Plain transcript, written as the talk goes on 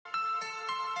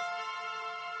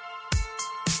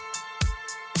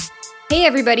Hey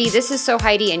everybody, this is So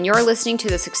Heidi, and you're listening to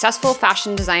the Successful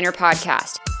Fashion Designer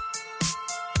Podcast.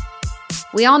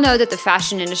 We all know that the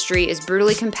fashion industry is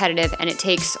brutally competitive and it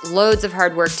takes loads of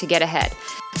hard work to get ahead.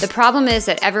 The problem is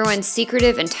that everyone's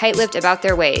secretive and tight-lipped about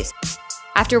their ways.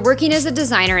 After working as a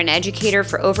designer and educator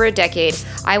for over a decade,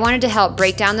 I wanted to help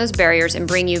break down those barriers and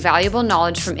bring you valuable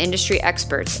knowledge from industry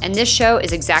experts, and this show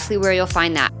is exactly where you'll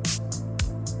find that.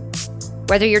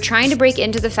 Whether you're trying to break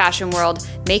into the fashion world,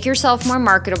 make yourself more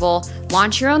marketable,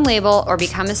 launch your own label, or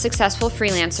become a successful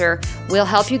freelancer, we'll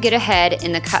help you get ahead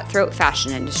in the cutthroat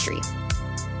fashion industry.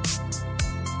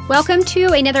 Welcome to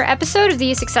another episode of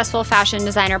the Successful Fashion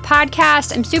Designer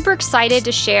Podcast. I'm super excited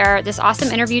to share this awesome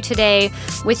interview today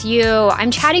with you.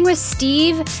 I'm chatting with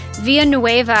Steve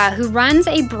Villanueva, who runs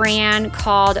a brand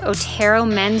called Otero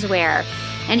Menswear.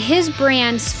 And his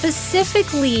brand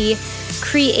specifically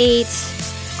creates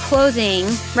clothing.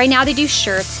 Right now they do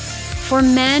shirts for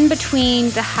men between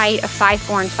the height of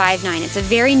 5'4" and 5'9". It's a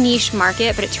very niche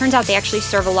market, but it turns out they actually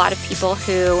serve a lot of people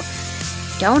who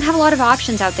don't have a lot of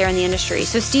options out there in the industry.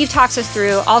 So Steve talks us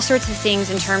through all sorts of things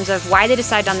in terms of why they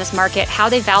decided on this market, how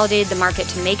they validated the market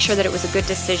to make sure that it was a good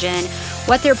decision,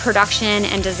 what their production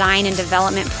and design and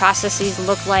development processes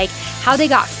look like, how they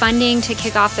got funding to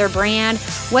kick off their brand,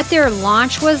 what their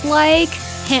launch was like.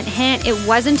 Hint, hint, it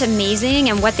wasn't amazing,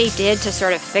 and what they did to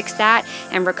sort of fix that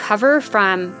and recover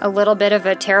from a little bit of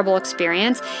a terrible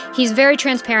experience. He's very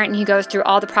transparent, and he goes through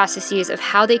all the processes of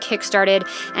how they kickstarted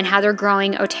and how they're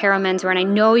growing Otero Menswear, and I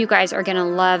know you guys are going to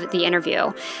love the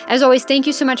interview. As always, thank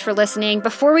you so much for listening.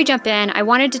 Before we jump in, I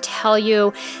wanted to tell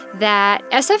you that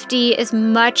SFD is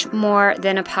much more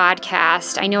than a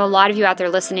podcast. I know a lot of you out there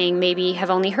listening maybe have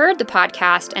only heard the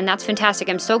podcast, and that's fantastic.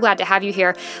 I'm so glad to have you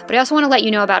here, but I also want to let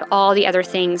you know about all the other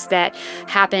things that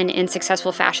happen in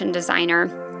Successful Fashion Designer.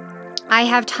 I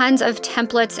have tons of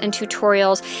templates and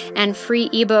tutorials and free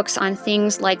ebooks on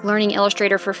things like learning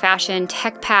Illustrator for fashion,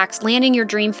 tech packs, landing your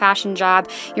dream fashion job,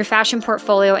 your fashion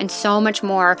portfolio, and so much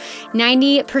more.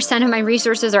 90% of my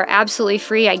resources are absolutely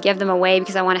free. I give them away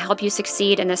because I want to help you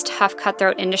succeed in this tough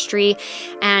cutthroat industry.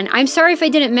 And I'm sorry if I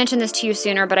didn't mention this to you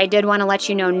sooner, but I did want to let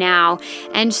you know now.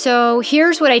 And so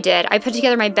here's what I did. I put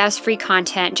together my best free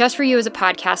content just for you as a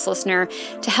podcast listener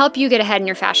to help you get ahead in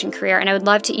your fashion career. And I would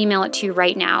love to email it to you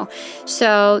right now.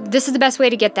 So this is the best way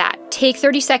to get that. Take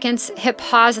 30 seconds, hit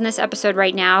pause in this episode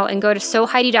right now, and go to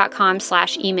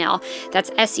soheidi.com/email. That's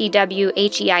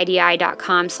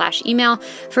SEWHEIDI.com/email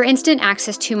for instant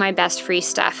access to my best free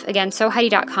stuff. Again,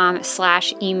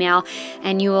 soheidi.com/email,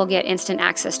 and you will get instant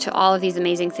access to all of these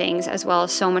amazing things, as well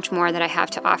as so much more that I have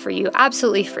to offer you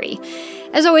absolutely free.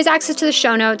 As always, access to the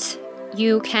show notes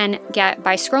you can get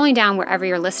by scrolling down wherever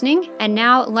you're listening. And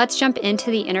now let's jump into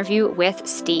the interview with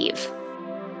Steve.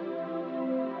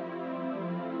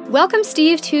 Welcome,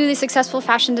 Steve, to the Successful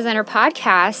Fashion Designer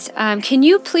Podcast. Can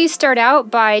you please start out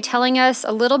by telling us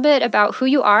a little bit about who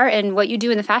you are and what you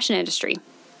do in the fashion industry?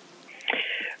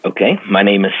 Okay, my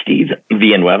name is Steve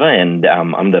Villanueva, and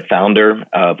I'm the founder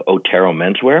of Otero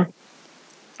Menswear.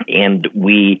 And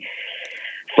we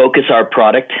focus our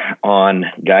product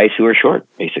on guys who are short,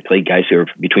 basically guys who are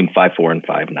between 5'4" and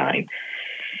 5'9".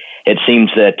 It seems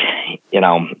that,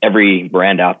 every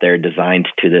brand out there designs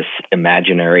to this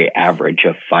imaginary average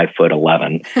of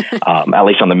 5'11", at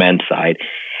least on the men's side.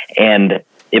 And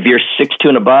if you're 6'2"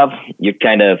 and above, you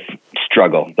kind of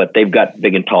struggle. But they've got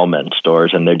big and tall men's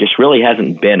stores, and there just really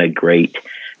hasn't been a great,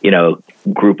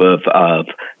 group of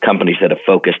companies that have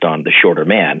focused on the shorter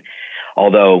man.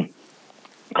 Although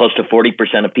close to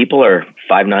 40% of people are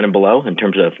 5'9" and below in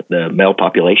terms of the male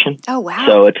population. Oh, wow.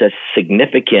 So it's a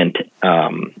significant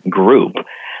group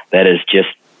that is just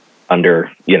under,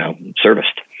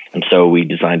 serviced. And so we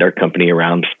designed our company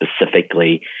around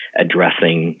specifically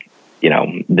addressing,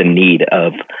 the need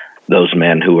of those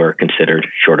men who are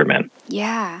considered shorter men.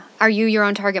 Yeah. Are you your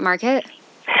own target market?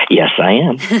 Yes, I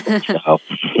am. So,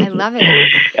 I love it.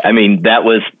 I mean, that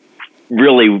was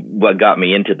really what got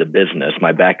me into the business.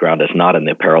 My background is not in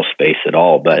the apparel space at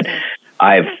all, but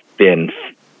I've been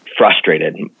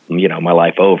frustrated, my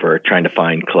life over trying to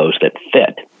find clothes that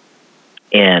fit.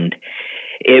 And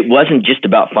it wasn't just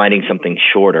about finding something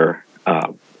shorter.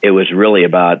 It was really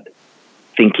about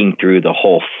thinking through the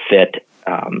whole fit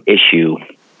issue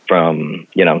from,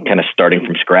 kind of starting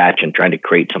from scratch and trying to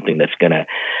create something that's going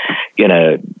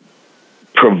to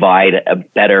provide a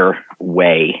better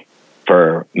way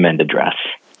for men to dress.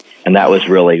 And that was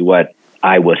really what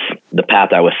the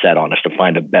path I was set on, is to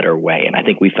find a better way. And I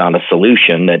think we found a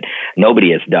solution that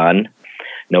nobody has done,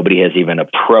 nobody has even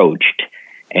approached,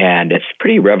 and it's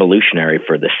pretty revolutionary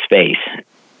for the space.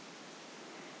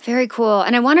 Very cool.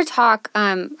 And I want to talk,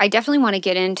 I definitely want to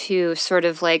get into sort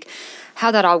of like how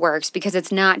that all works, because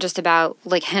it's not just about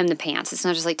like hem the pants. It's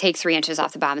not just like take 3 inches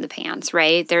off the bottom of the pants,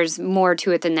 right? There's more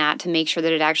to it than that to make sure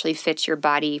that it actually fits your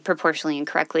body proportionally and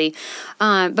correctly.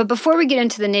 But before we get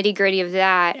into the nitty gritty of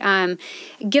that,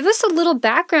 give us a little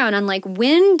background on like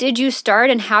when did you start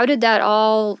and how did that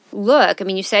all look? I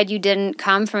mean, you said you didn't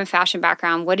come from a fashion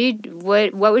background. What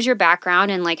was your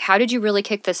background, and like how did you really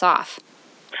kick this off?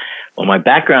 Well, my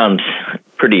background's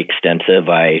pretty extensive.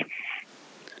 I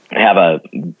have a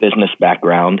business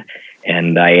background,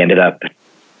 and I ended up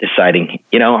deciding,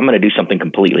 I'm going to do something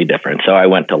completely different. So I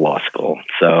went to law school.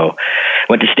 So I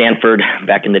went to Stanford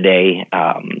back in the day,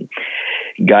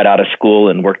 got out of school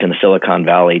and worked in the Silicon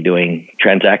Valley doing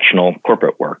transactional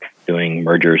corporate work, doing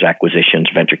mergers, acquisitions,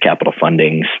 venture capital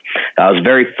fundings. I was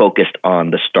very focused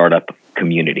on the startup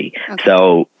community. Okay.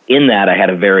 So in that, I had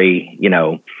a very,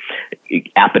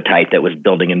 appetite that was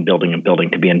building and building and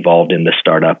building to be involved in the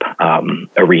startup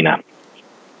arena.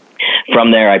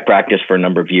 From there, I practiced for a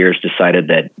number of years, decided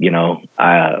that,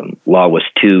 law was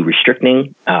too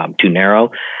restricting, too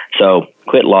narrow. So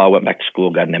quit law, went back to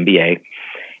school, got an MBA.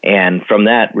 And from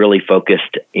that, really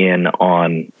focused in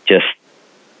on just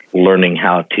learning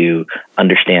how to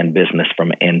understand business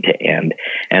from end to end.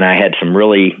 And I had some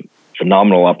really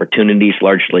phenomenal opportunities,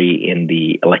 largely in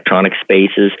the electronic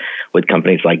spaces with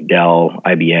companies like Dell,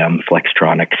 IBM,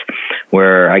 Flextronics,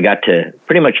 where I got to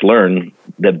pretty much learn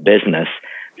the business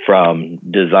from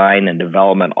design and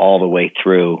development all the way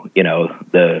through,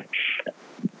 the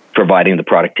providing the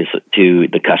product to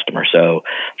the customer. So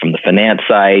from the finance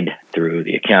side, through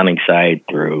the accounting side,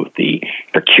 through the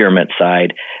procurement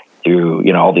side,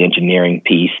 through, all the engineering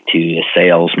piece, to the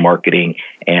sales, marketing,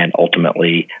 and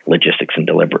ultimately logistics and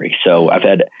delivery. So I've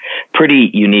had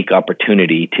pretty unique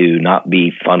opportunity to not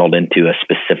be funneled into a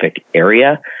specific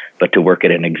area, but to work at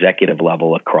an executive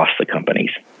level across the companies.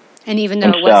 And even though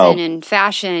it wasn't in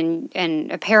fashion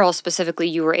and apparel specifically,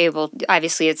 you were able,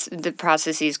 obviously it's the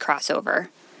processes crossover.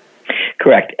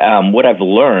 Correct. What I've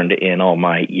learned in all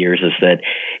my years is that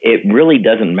it really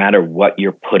doesn't matter what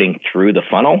you're putting through the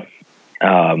funnel.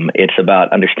 It's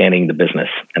about understanding the business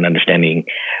and understanding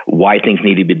why things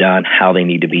need to be done, how they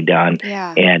need to be done,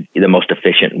 and the most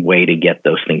efficient way to get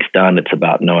those things done. It's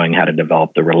about knowing how to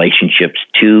develop the relationships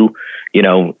to,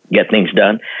 get things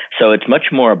done. So it's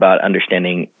much more about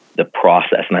understanding the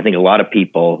process. And I think a lot of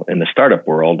people in the startup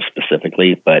world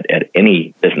specifically, but at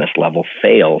any business level,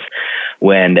 fails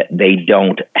when they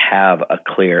don't have a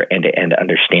clear end-to-end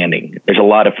understanding. There's a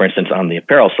lot of, for instance, on the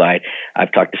apparel side,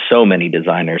 I've talked to so many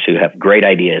designers who have great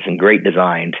ideas and great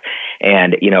designs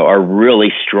and, are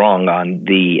really strong on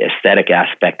the aesthetic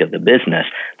aspect of the business.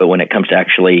 But when it comes to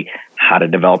actually how to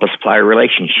develop a supplier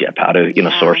relationship, how to,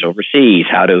 source overseas,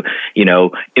 how to,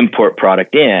 import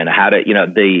product in, how to,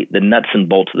 the nuts and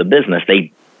bolts of the business,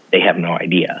 they have no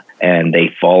idea, and they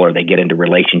fall or they get into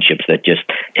relationships that just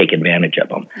take advantage of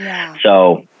them. Yeah.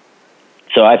 So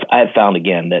I've found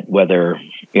again that whether,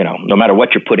 no matter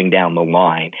what you're putting down the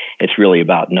line, it's really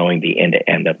about knowing the end to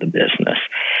end of the business.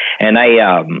 And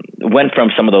I went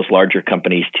from some of those larger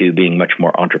companies to being much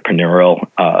more entrepreneurial,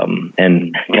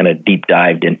 and kind of deep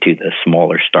dived into the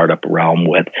smaller startup realm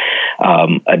with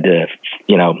a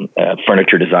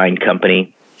furniture design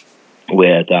company.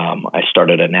 I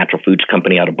started a natural foods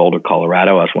company out of Boulder,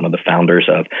 Colorado. I was one of the founders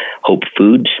of Hope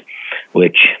Foods,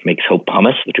 which makes Hope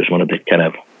Hummus, which was one of the kind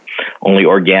of only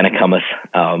organic hummus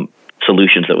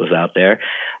solutions that was out there.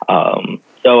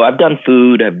 So I've done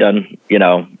food, I've done,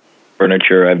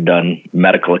 furniture, I've done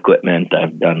medical equipment,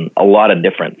 I've done a lot of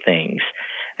different things.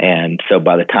 And so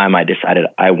by the time I decided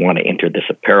I want to enter this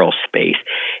apparel space,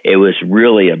 it was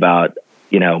really about,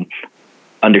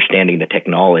 understanding the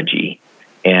technology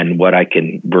and what I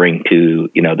can bring to,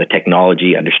 the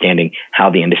technology, understanding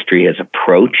how the industry has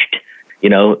approached,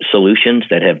 solutions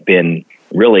that have been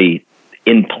really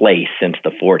in place since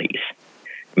the 40s.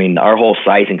 I mean, our whole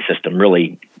sizing system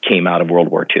really came out of World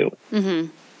War II. Mm-hmm.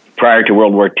 Prior to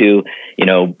World War II,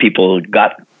 people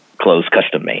got clothes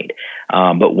custom made.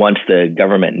 But once the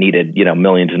government needed,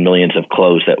 millions and millions of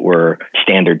clothes that were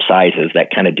standard sizes, that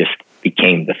kind of just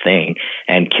became the thing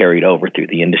and carried over through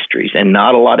the industries. And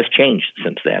not a lot has changed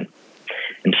since then.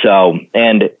 And so,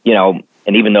 and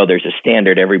even though there's a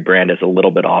standard, every brand is a little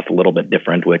bit off, a little bit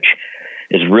different, which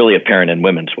is really apparent in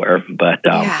women's wear, but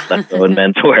less so in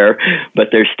men's wear. But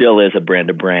there still is a brand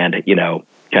to brand,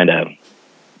 kind of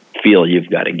feel you've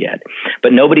got to get.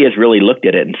 But nobody has really looked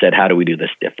at it and said, how do we do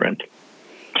this different?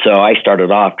 So I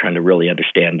started off trying to really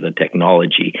understand the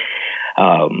technology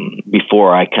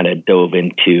before I kind of dove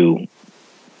into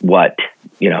what,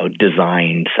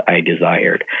 designs I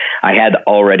desired. I had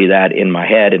already that in my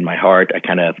head, in my heart. I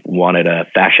kind of wanted a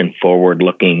fashion forward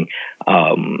looking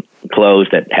clothes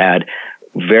that had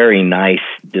very nice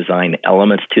design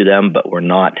elements to them, but were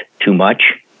not too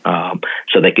much.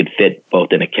 So they could fit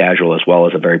both in a casual as well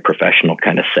as a very professional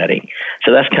kind of setting.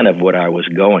 So that's kind of what I was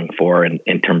going for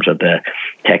in terms of the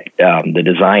tech, the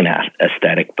design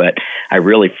aesthetic. But I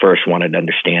really first wanted to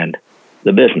understand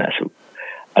the business,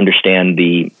 understand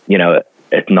the,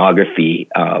 ethnography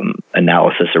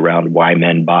analysis around why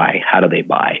men buy, how do they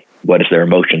buy, what is their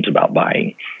emotions about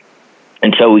buying.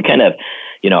 And so we kind of,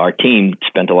 our team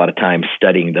spent a lot of time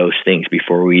studying those things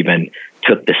before we even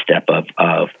took the step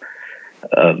of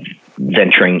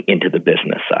venturing into the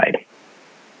business side.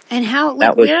 And how,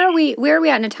 where are we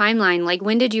at in a timeline? Like,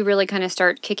 when did you really kind of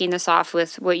start kicking this off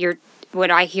with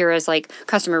what I hear as like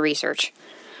customer research?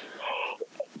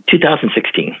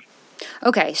 2016.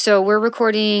 Okay, so we're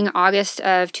recording August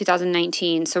of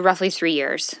 2019, so roughly 3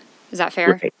 years. Is that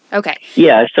fair? Right. Okay.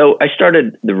 Yeah, so I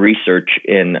started the research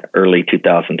in early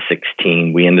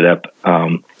 2016. We ended up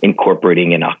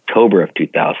incorporating in October of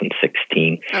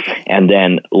 2016, and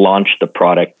then launched the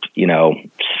product,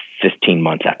 15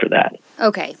 months after that.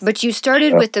 Okay, but you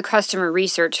started with the customer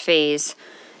research phase.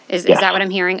 Is that what I'm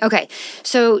hearing? Okay.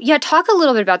 So, talk a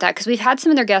little bit about that, because we've had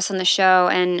some other guests on the show,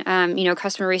 and,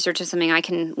 customer research is something I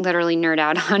can literally nerd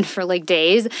out on for like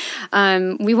days.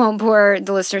 We won't bore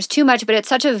the listeners too much, but it's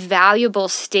such a valuable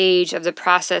stage of the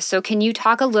process. So can you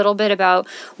talk a little bit about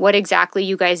what exactly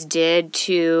you guys did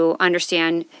to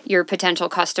understand your potential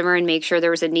customer and make sure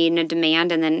there was a need and a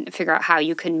demand, and then figure out how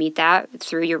you could meet that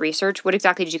through your research? What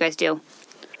exactly did you guys do?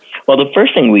 Well, the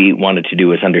first thing we wanted to do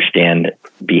was understand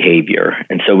behavior.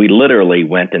 And so we literally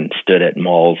went and stood at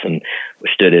malls and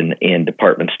stood in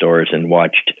department stores and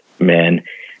watched men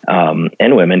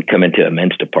and women come into a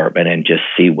men's department and just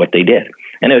see what they did.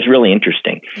 And it was really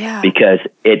interesting because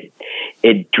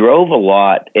it drove a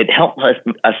lot. It helped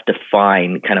us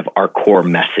define kind of our core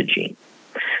messaging.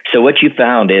 So what you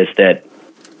found is that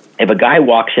if a guy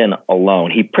walks in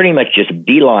alone, he pretty much just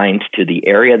beelines to the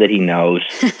area that he knows,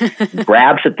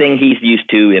 grabs the thing he's used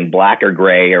to in black or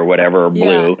gray or whatever, or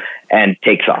blue, and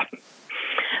takes off.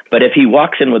 But if he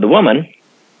walks in with a woman,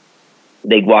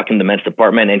 they walk in the men's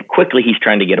department, and quickly he's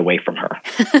trying to get away from her.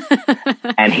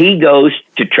 And he goes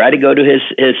to try to go to his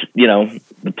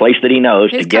the place that he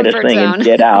knows to get his thing zone. And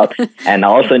get out. And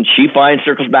all of a sudden she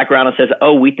circles back around and says,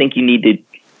 "Oh, I think you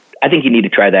need to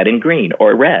try that in green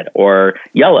or red or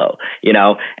yellow,"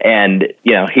 and,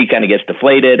 he kind of gets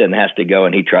deflated and has to go,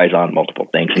 and he tries on multiple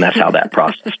things. And that's how that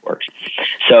process works.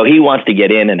 So he wants to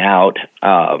get in and out.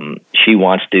 She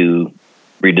wants to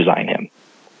redesign him.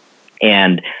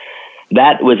 And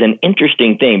that was an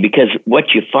interesting thing, because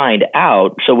what you find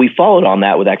out, so we followed on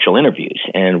that with actual interviews,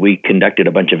 and we conducted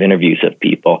a bunch of interviews of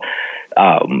people,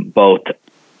 both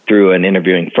through an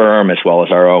interviewing firm as well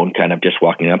as our own kind of just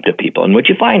walking up to people. And what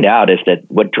you find out is that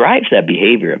what drives that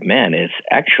behavior of men is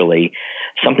actually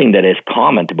something that is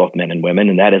common to both men and women,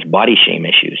 and that is body shame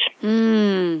issues.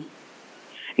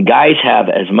 Guys have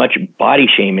as much body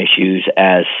shame issues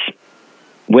as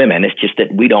women. It's just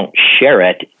that we don't share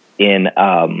it in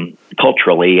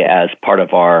culturally as part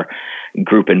of our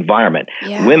group environment.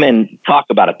 Women talk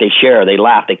about it. They share, they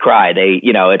laugh, they cry.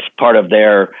 It's part of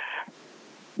their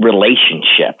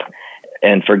relationship.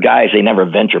 And for guys, they never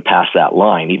venture past that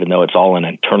line, even though it's all an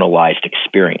internalized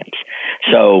experience.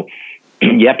 So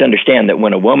you have to understand that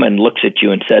when a woman looks at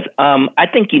you and says, "I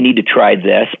think you need to try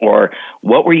this," or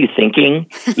 "What were you thinking?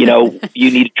 You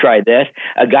need to try this,"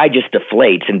 a guy just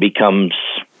deflates and becomes,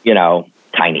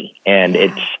 tiny, and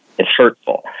it's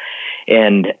hurtful.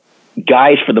 And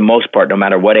guys, for the most part, no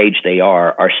matter what age they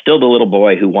are still the little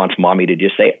boy who wants mommy to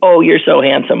just say, "Oh, you're so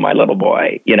handsome, my little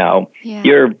boy.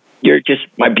 You're just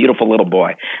my beautiful little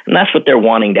boy." And that's what they're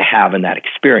wanting to have in that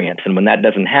experience. And when that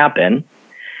doesn't happen,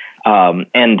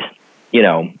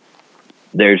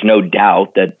 there's no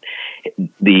doubt that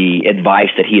the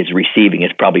advice that he is receiving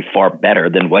is probably far better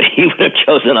than what he would have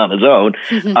chosen on his own.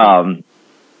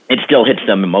 It still hits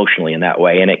them emotionally in that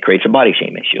way, and it creates a body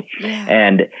shame issue.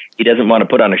 And he doesn't want to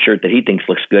put on a shirt that he thinks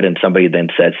looks good and somebody then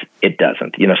says it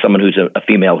doesn't. Someone who's a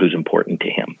female who's important to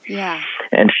him.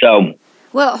 And so...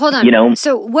 Well, hold on.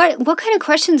 So what kind of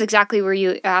questions exactly were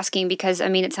you asking? Because,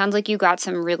 it sounds like you got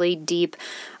some really deep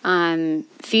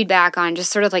feedback on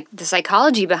just sort of like the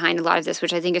psychology behind a lot of this,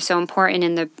 which I think is so important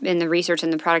in the research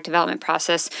and the product development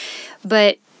process.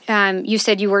 But you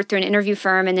said you worked through an interview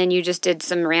firm, and then you just did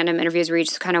some random interviews where you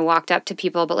just kind of walked up to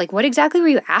people. But what exactly were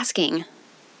you asking?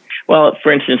 Well,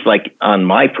 for instance, like on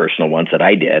my personal ones that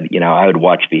I did, I would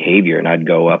watch behavior and I'd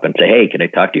go up and say, hey, can I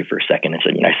talk to you for a second? And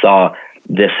say, I saw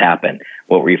this happen.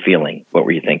 What were you feeling? What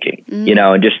were you thinking?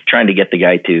 And just trying to get the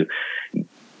guy to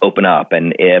open up.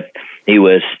 And if he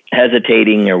was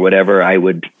hesitating or whatever, I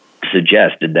would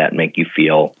suggest, did that make you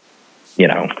feel,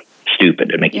 stupid?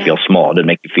 Did it make you feel small? Did it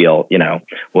make you feel,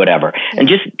 whatever? Yeah. And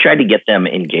just try to get them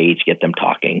engaged, get them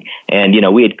talking. And,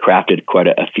 we had crafted quite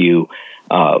a few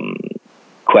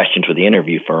questions with the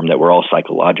interview firm that were all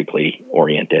psychologically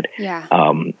oriented. Yeah.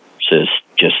 So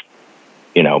just,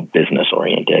 business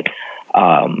oriented.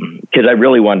 Because I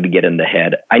really wanted to get in the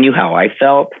head. I knew how I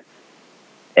felt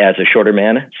as a shorter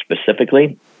man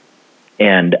specifically.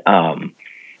 And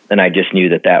I just knew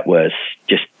that was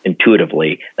just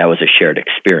intuitively, that was a shared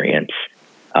experience.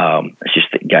 It's just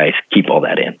that guys keep all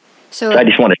that in. So I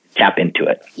just wanted to tap into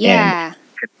it. Yeah. And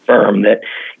confirm that,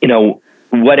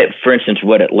 for instance,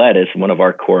 what it led is one of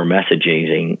our core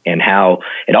messaging and how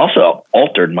it also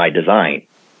altered my design.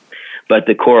 But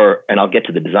the core, and I'll get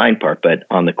to the design part, but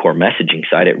on the core messaging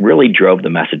side, it really drove the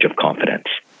message of confidence.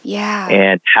 Yeah.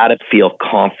 And how to feel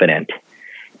confident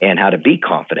and how to be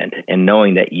confident and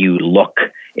knowing that you look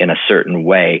in a certain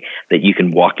way that you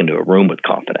can walk into a room with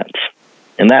confidence.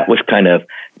 And that was kind of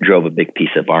drove a big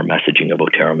piece of our messaging of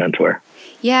Otero Menswear.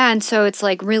 Yeah, and so it's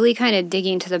like really kind of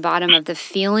digging to the bottom of the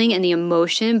feeling and the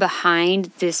emotion behind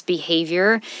this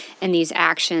behavior and these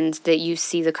actions that you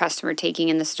see the customer taking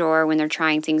in the store when they're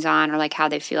trying things on, or like how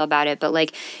they feel about it. But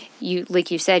like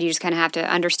you said, you just kind of have to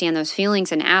understand those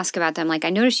feelings and ask about them. Like,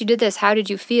 I noticed you did this. How did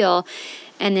you feel?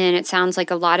 And then it sounds like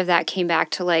a lot of that came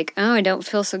back to like, oh, I don't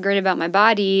feel so great about my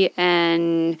body.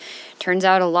 And turns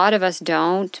out a lot of us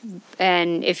don't.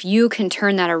 And if you can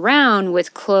turn that around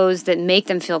with clothes that make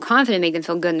them feel confident, make them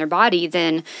feel good in their body,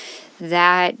 then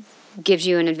that gives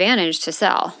you an advantage to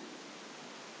sell.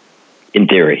 In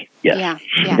theory, yes.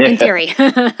 Yeah, in theory.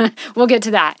 We'll get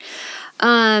to that.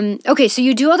 Okay, so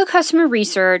you do all the customer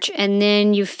research, and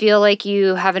then you feel like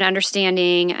you have an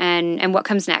understanding, and what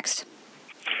comes next?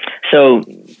 So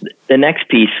the next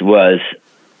piece was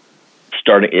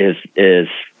is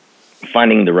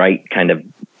finding the right kind of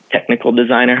technical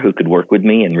designer who could work with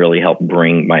me and really help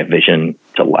bring my vision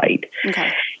to light.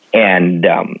 Okay. And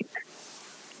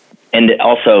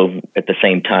also at the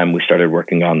same time, we started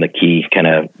working on the key kind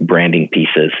of branding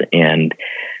pieces and,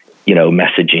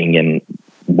 messaging and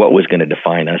what was going to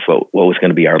define us, what was going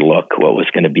to be our look, what was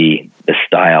going to be the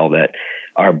style that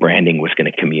our branding was going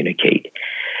to communicate.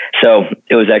 So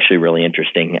it was actually really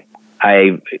interesting.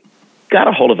 I got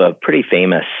a hold of a pretty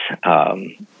famous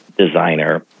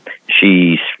designer.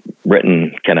 She's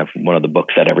written kind of one of the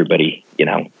books that everybody,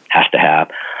 has to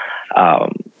have.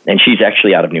 And she's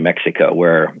actually out of New Mexico,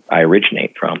 where I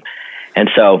originate from. And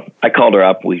so I called her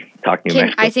up. We talked New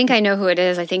Mexico. I think I know who it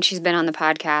is. I think she's been on the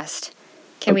podcast.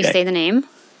 Can we say the name?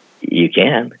 You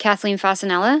can. Kathleen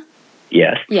Fasanella?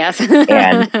 Yes. Yes.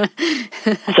 And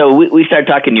so we started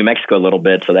talking New Mexico a little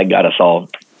bit, so that got us all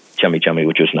chummy,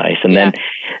 which was nice. And then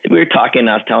we were talking, and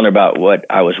I was telling her about what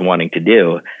I was wanting to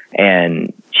do,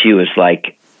 and she was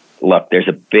like, look, there's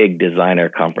a big designer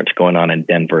conference going on in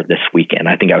Denver this weekend.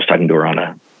 I think I was talking to her on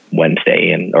a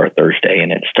Wednesday or Thursday,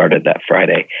 and it started that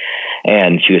Friday.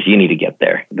 And she goes, you need to get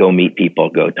there. Go meet people.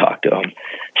 Go talk to them.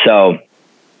 So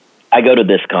I go to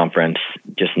this conference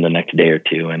just in the next day or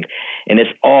two, and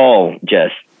it's all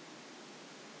just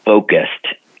focused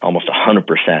almost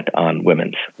 100% on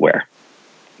women's wear.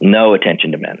 No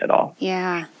attention to men at all.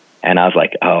 Yeah. And I was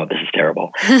like, oh, this is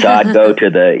terrible. So I'd go to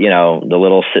the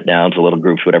little sit downs, the little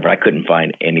groups, whatever. I couldn't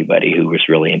find anybody who was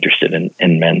really interested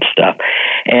in men's stuff.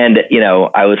 And,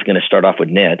 I was going to start off with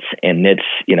knits, and knits,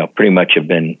 pretty much have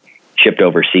been shipped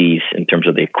overseas in terms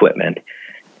of the equipment.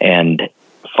 And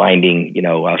finding,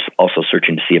 I was also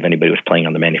searching to see if anybody was playing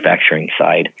on the manufacturing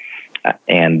side.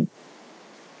 And,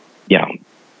 no,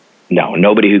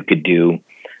 nobody who could do,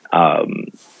 kind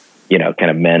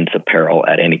of men's apparel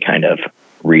at any kind of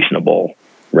reasonable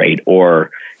rate,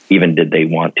 or even did they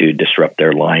want to disrupt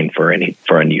their line for a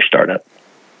new startup.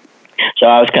 So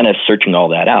I was kind of searching all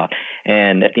that out.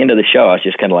 And at the end of the show, I was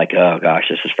just kind of like, oh gosh,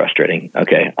 this is frustrating.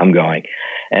 Okay, I'm going.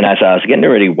 And as I was getting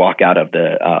ready to walk out of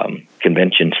the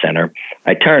convention center,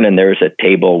 I turned and there was a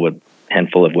table with a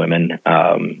handful of women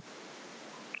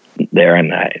there.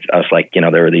 And I was like,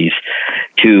 there were these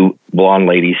two blonde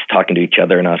ladies talking to each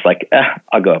other. And I was like,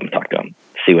 I'll go up and talk to them,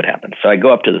 see what happens. So I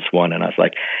go up to this one and I was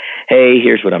like, hey,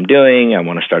 here's what I'm doing. I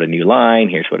want to start a new line.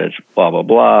 Here's what it's blah, blah,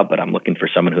 blah. But I'm looking for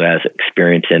someone who has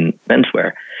experience in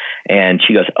menswear. And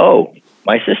she goes, oh,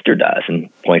 my sister does, and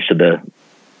points to the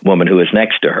woman who was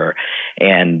next to her.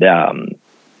 And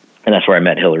that's where I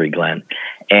met Hillary Glenn.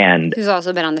 And who's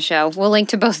also been on the show. We'll link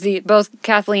to both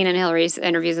Kathleen and Hillary's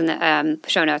interviews in the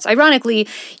show notes. Ironically,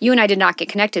 you and I did not get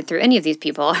connected through any of these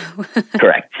people.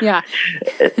 Correct. Yeah.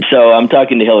 So I'm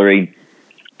talking to Hillary,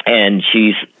 and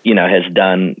she's, has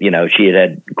done, she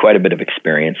had quite a bit of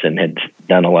experience and had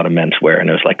done a lot of menswear. And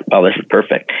it was like, oh, this is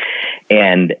perfect.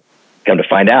 And come to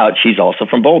find out, she's also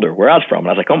from Boulder, where I was from. And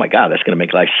I was like, oh my God, that's going to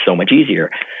make life so much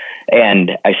easier.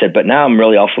 And I said, but now I'm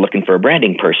really also looking for a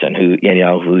branding person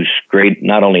who's great,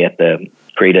 not only at the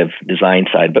creative design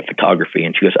side, but photography.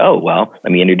 And she goes, oh, well,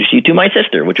 let me introduce you to my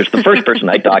sister, which was the first person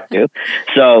I talked to.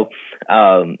 So,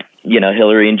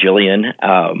 Hillary and Jillian,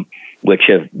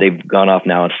 they've gone off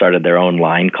now and started their own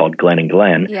line called Glenn and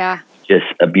Glenn. Yeah.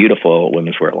 Just a beautiful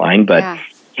women's wear line. But yeah.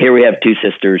 Here we have two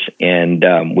sisters, and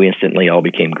we instantly all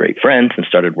became great friends and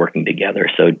started working together.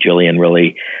 So Jillian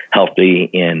really helped me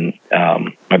in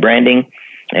my branding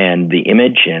and the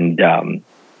image, and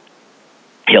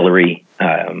Hillary,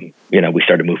 we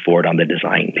started to move forward on the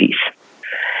design piece.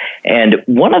 And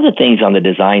one of the things on the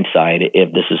design side,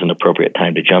 if this is an appropriate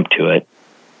time to jump to it,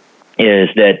 is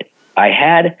that I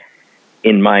had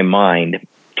in my mind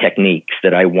techniques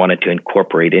that I wanted to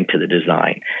incorporate into the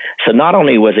design. So not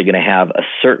only was it going to have a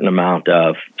certain amount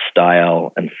of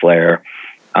style and flair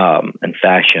and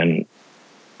fashion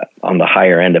on the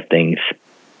higher end of things,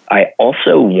 I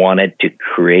also wanted to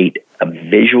create a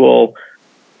visual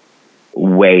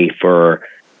way for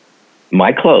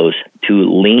my clothes to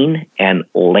lean and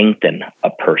lengthen a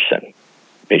person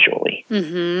visually.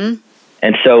 Mm-hmm.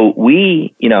 And so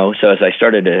as I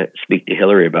started to speak to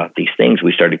Hillary about these things,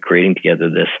 we started creating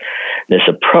together this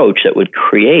approach that would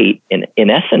create, in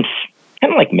essence,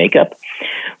 kind of like makeup.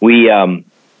 We, on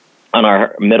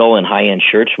our middle and high end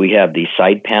shirts, we have these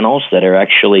side panels that are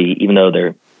actually, even though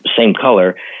they're the same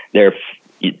color,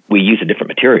 we use a different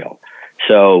material.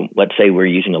 So let's say we're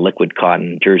using a liquid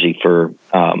cotton jersey for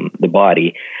the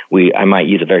body. I might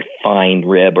use a very fine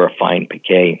rib or a fine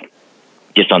piqué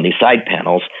just on these side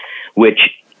panels, which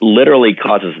literally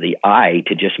causes the eye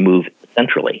to just move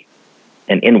centrally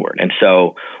and inward. And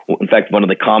so, in fact, one of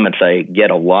the comments I get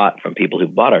a lot from people who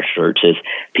bought our shirts is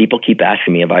people keep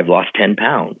asking me if I've lost 10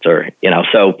 pounds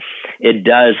so it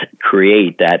does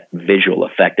create that visual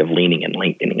effect of leaning and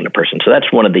lengthening in a person. So that's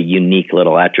one of the unique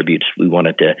little attributes we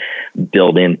wanted to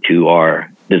build into our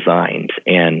designs.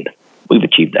 And we've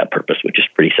achieved that purpose, which is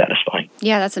pretty satisfying.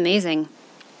 Yeah, that's amazing.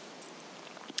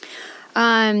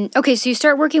 Okay, so you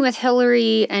start working with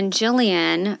Hillary and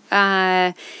Jillian,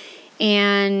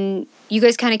 and you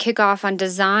guys kind of kick off on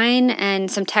design and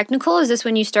some technical. Is this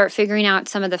when you start figuring out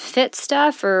some of the fit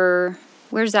stuff, or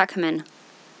where does that come in?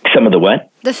 Some of the what?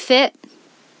 The fit,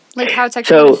 like how it's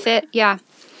actually going to fit. Yeah.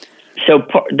 So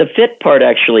the fit part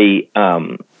actually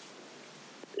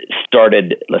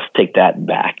started. Let's take that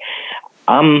back.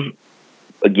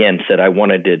 Again, said I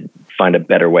wanted to find a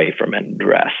better way for men to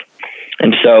dress.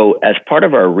 And so as part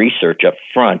of our research up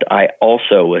front, I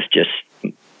also was just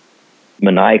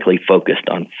maniacally focused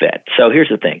on fit. So here's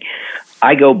the thing.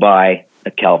 I go buy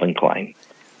a Calvin Klein.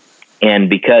 And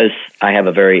because I have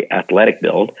a very athletic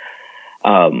build,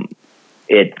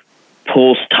 it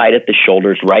pulls tight at the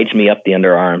shoulders, rides me up the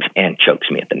underarms, and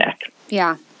chokes me at the neck.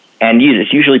 Yeah. And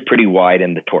it's usually pretty wide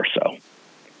in the torso.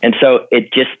 And so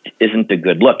it just isn't a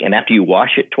good look. And after you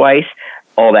wash it twice,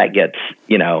 all that gets,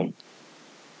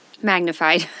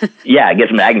 magnified. Yeah, it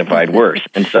gets magnified worse.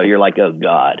 And so you're like, oh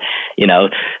God,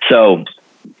 so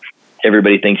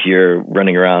everybody thinks you're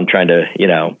running around trying to,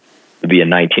 be a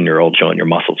 19-year-old showing your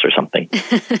muscles or something.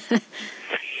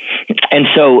 And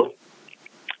so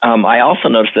I also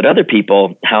noticed that other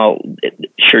people, how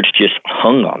shirts just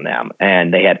hung on them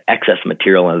and they had excess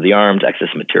material under the arms,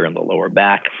 excess material in the lower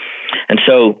back. And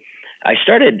so I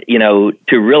started,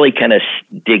 to really kind of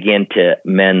dig into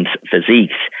men's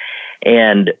physiques.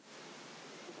 And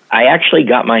I actually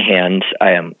got my hands,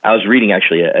 I was reading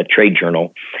actually a trade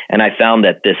journal, and I found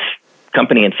that this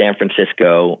company in San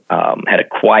Francisco had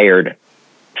acquired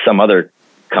some other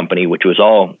company, which was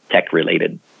all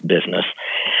tech-related business.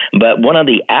 But one of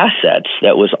the assets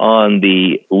that was on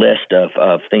the list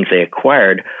of things they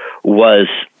acquired was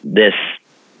this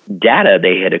data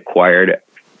they had acquired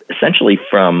essentially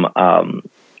from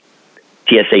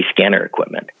TSA scanner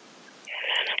equipment.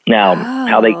 Now,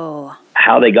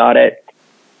 how they got it,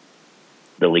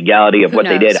 the legality of what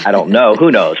they did, I don't know.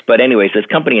 Who knows? But anyways, this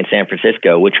company in San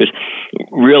Francisco, which was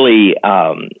really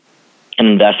an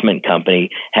investment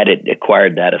company, had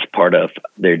acquired that as part of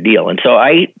their deal. And so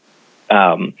I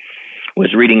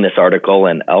was reading this article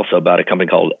and also about a company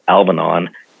called Alvanon,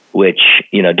 which,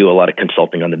 do a lot of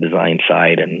consulting on the design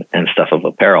side and stuff of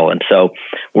apparel. And so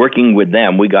working with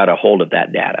them, we got a hold of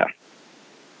that data.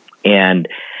 and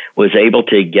was able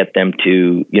to get them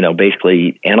to,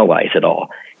 basically analyze it all.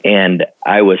 And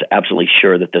I was absolutely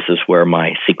sure that this is where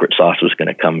my secret sauce was going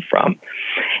to come from.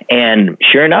 And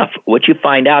sure enough, what you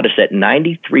find out is that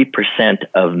 93%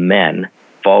 of men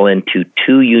fall into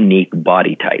two unique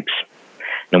body types.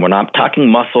 And we're not talking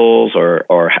muscles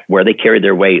or where they carry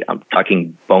their weight. I'm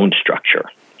talking bone structure,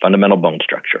 fundamental bone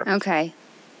structure. Okay.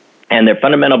 And their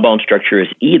fundamental bone structure is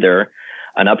either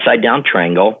an upside-down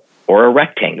triangle or a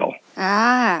rectangle.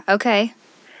 Ah, okay.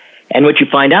 And what you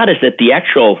find out is that the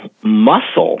actual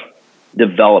muscle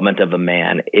development of a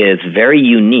man is very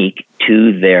unique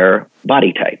to their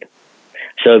body type.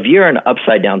 So if you're an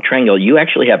upside-down triangle, you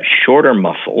actually have shorter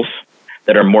muscles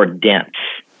that are more dense,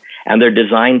 and they're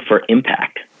designed for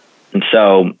impact. And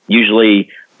so usually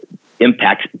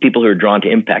people who are drawn to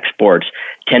impact sports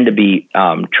tend to be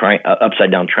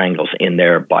upside-down triangles in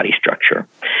their body structure.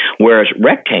 Whereas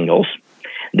rectangles,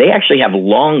 they actually have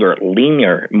longer,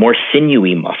 leaner, more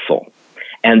sinewy muscle.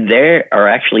 And they are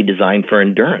actually designed for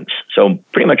endurance. So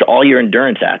pretty much all your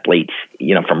endurance athletes,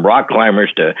 from rock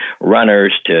climbers to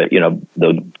runners to,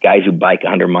 the guys who bike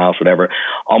 100 miles, whatever,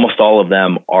 almost all of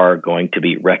them are going to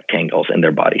be rectangles in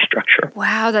their body structure.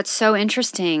 Wow, that's so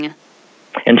interesting.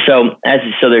 And so as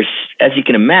you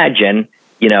can imagine,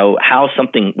 how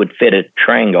something would fit a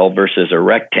triangle versus a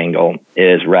rectangle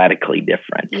is radically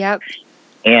different. Yep.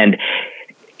 And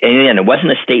it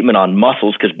wasn't a statement on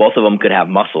muscles, because both of them could have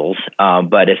muscles,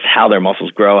 but it's how their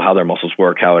muscles grow, how their muscles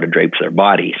work, how it drapes their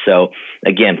body. So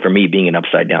again, for me, being an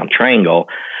upside-down triangle,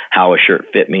 how a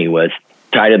shirt fit me was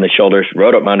tight in the shoulders,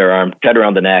 rode up my underarm, tight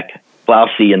around the neck,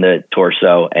 blousey in the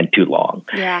torso, and too long.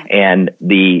 Yeah. And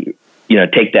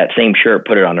take that same shirt,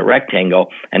 put it on a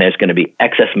rectangle, and there's going to be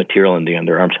excess material in the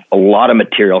underarms, a lot of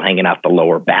material hanging out the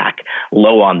lower back,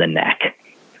 low on the neck.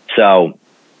 So,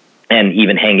 and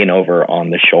even hanging over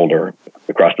on the shoulder,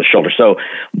 across the shoulder. So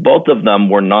both of them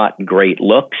were not great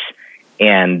looks,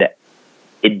 and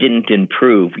it didn't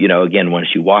improve, again,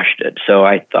 once you washed it. So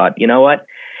I thought, you know what?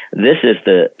 This is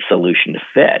the solution to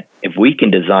fit. If we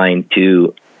can design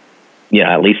to,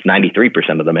 at least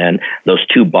 93% of the men, those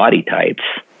two body types,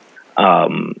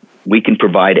 we can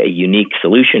provide a unique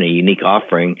solution, a unique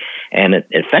offering, and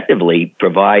effectively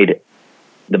provide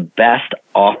the best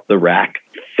off-the-rack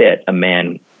fit a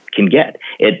man can get.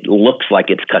 It looks like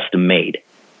it's custom made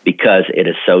because it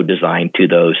is so designed to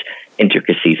those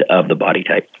intricacies of the body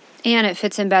type. And it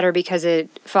fits him better because it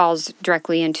falls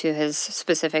directly into his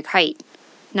specific height,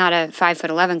 not a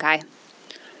 5'11" guy.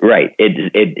 Right.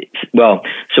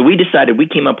 So we decided, we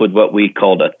came up with what we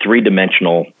called a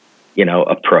 3-dimensional,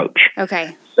 approach.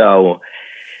 Okay. So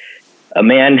a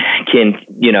man can,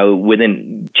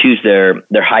 choose their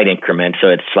height increment. So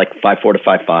it's like 5'4" to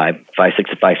 5'5", 5'6"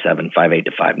 to 5'7", 5'8"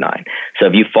 to 5'9". So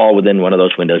if you fall within one of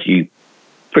those windows, you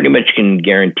pretty much can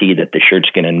guarantee that the shirt's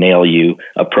going to nail you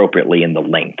appropriately in the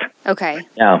length. Okay.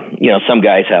 Now, some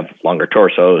guys have longer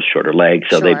torsos, shorter legs,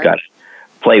 so they've got to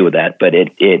play with that. But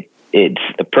it's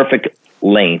the perfect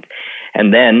length.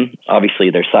 And then, obviously,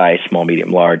 their size, small,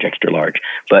 medium, large, extra large.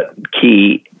 But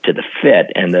key to the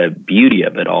fit and the beauty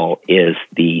of it all is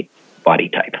the body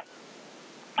type.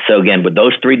 So again, with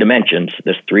those 3 dimensions,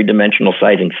 this 3-dimensional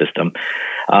sizing system,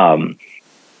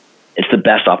 it's the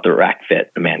best off-the-rack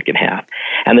fit a man can have.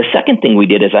 And the second thing we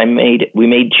did is we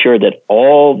made sure that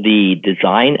all the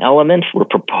design elements were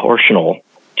proportional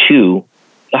to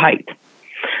the height.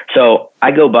 So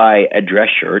I go buy a dress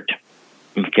shirt,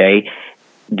 okay?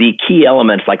 The key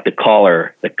elements like the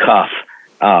collar, the cuff,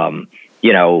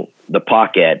 the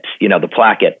pocket, the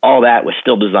placket, all that was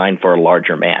still designed for a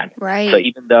larger man. Right. So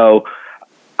even though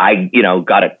I,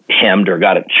 got it hemmed or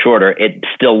got it shorter, it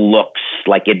still looks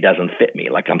like it doesn't fit me,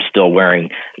 like I'm still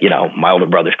wearing, my older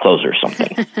brother's clothes or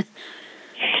something.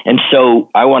 And so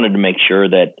I wanted to make sure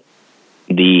that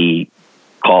the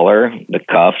collar, the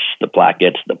cuffs, the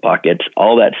plackets, the pockets,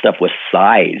 all that stuff was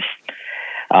sized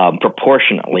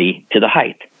proportionately to the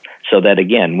height. So that,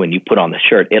 again, when you put on the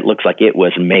shirt, it looks like it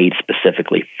was made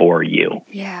specifically for you.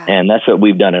 Yeah. And that's what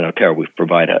we've done in Otero. We've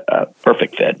provided a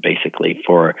perfect fit, basically,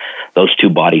 for those two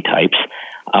body types.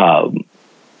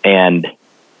 And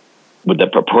with the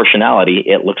proportionality,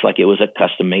 it looks like it was a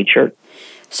custom-made shirt.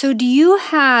 So do you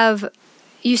have...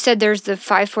 You said there's the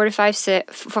 5'4" to 5'6",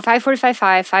 5'4" to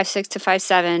 5'5", 5'6" to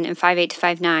 5'7", and 5'8" to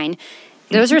 5'9".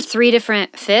 Those are 3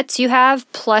 different fits you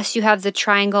have, plus you have the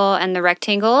triangle and the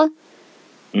rectangle.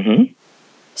 Mm-hmm.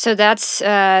 So that's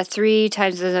 3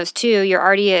 times those 2. You're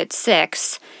already at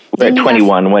 6. We're at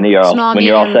 21 when you're all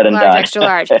said and large, done. Extra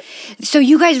large. So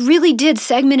you guys really did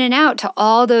segment it out to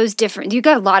all those different... You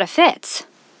got a lot of fits.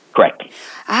 Correct.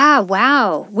 Ah,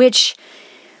 wow. Which...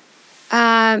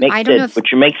 I don't know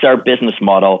which makes our business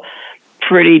model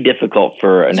pretty difficult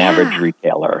for an average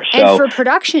retailer. So, and for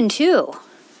production too.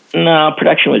 No,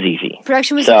 production was easy.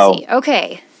 Production was easy.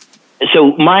 Okay.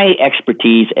 So my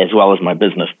expertise, as well as my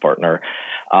business partner,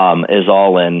 is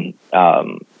all in.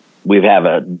 We have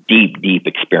a deep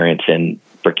experience in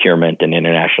procurement and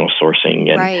international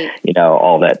sourcing, and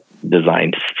all that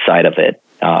design side of it.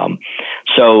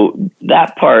 So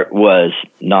that part was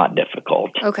not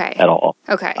difficult. At all.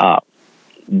 Okay.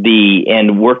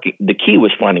 The key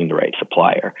was finding the right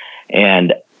supplier,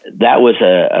 and that was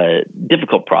a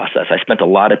difficult process. I spent a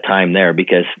lot of time there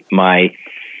because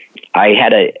I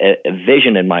had a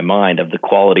vision in my mind of the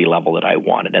quality level that I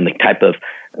wanted and the type of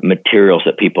materials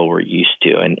that people were used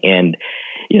to. And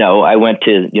I went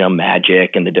to,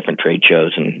 Magic and the different trade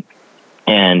shows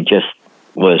and just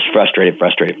was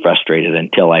frustrated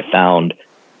until I found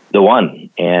the one.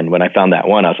 And when I found that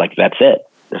one, I was like, that's it.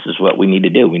 This is what we need to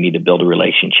do. We need to build a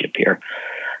relationship here.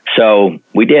 So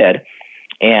we did.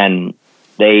 And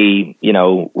they,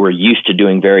 were used to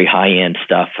doing very high-end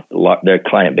stuff. Their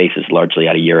client base is largely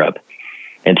out of Europe.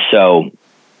 And so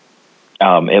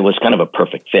it was kind of a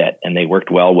perfect fit. And they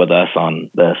worked well with us on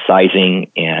the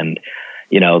sizing and,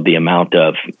 the amount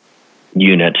of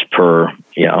units per,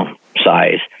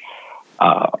 size.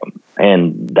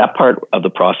 And that part of the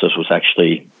process was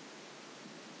actually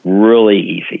really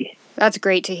easy. That's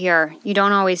great to hear. You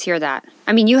don't always hear that.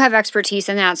 I mean, you have expertise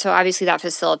in that, so obviously that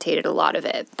facilitated a lot of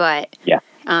it. But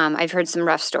I've heard some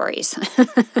rough stories.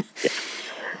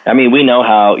 I mean, we know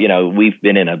how, we've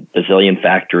been in a bazillion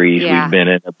factories. Yeah. We've been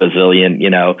in a bazillion,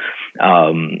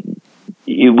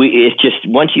 it's just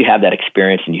once you have that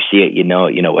experience and you see it, you know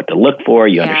what to look for.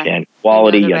 You understand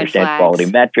quality, you understand quality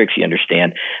metrics, you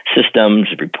understand systems,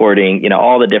 reporting,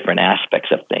 all the different aspects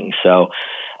of things. So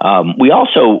we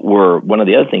also one of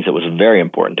the other things that was very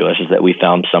important to us is that we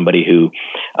found somebody who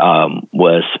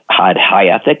had high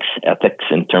ethics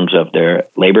in terms of their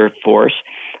labor force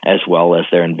as well as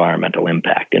their environmental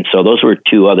impact. And so those were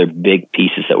two other big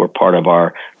pieces that were part of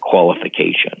our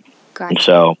qualification. Gotcha. And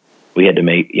so we had to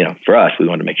make, for us, we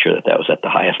wanted to make sure that was at the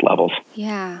highest levels.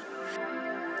 Yeah.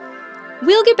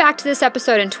 We'll get back to this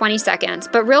episode in 20 seconds,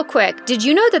 but real quick, did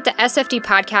you know that the SFD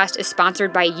podcast is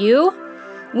sponsored by you?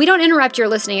 We don't interrupt your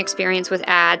listening experience with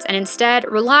ads and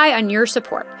instead rely on your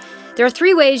support. There are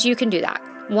 3 ways you can do that.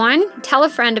 1, tell a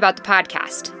friend about the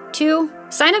podcast. 2,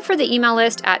 sign up for the email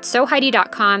list at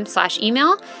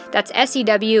sewheidi.com/email. That's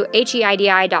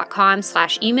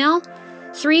SEWHEIDI.com/email.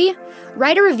 3,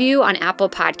 write a review on Apple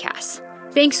Podcasts.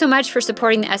 Thanks so much for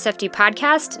supporting the SFD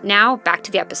podcast. Now back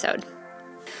to the episode.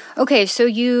 Okay, so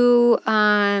you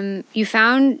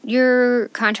found your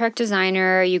contract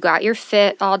designer, you got your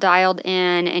fit all dialed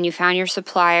in, and you found your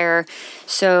supplier.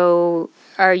 So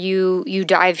you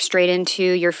dive straight into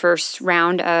your first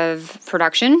round of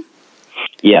production?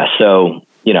 Yeah. So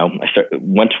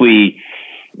once we,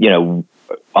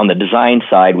 on the design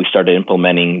side, we started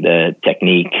implementing the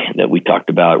technique that we talked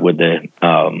about with the,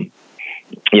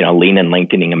 lean and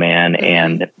lengthening a man.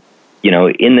 And,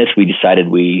 in this, we decided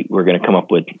we were going to come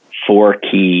up with 4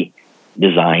 key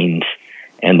designs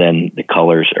and then the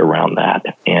colors around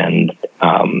that. And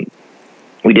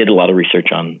we did a lot of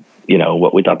research on,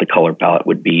 what we thought the color palette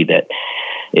would be that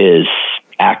is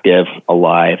active,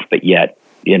 alive, but yet,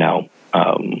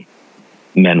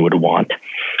 men would want.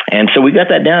 And so we got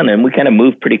that down and we kind of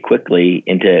moved pretty quickly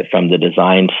from the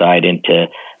design side into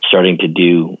starting to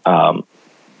do,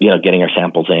 getting our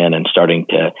samples in and starting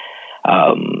to,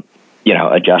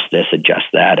 adjust this, adjust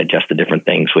that, adjust the different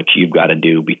things, which you've got to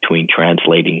do between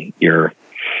translating your,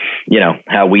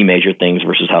 how we measure things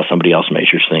versus how somebody else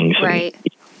measures things. Right. And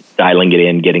dialing it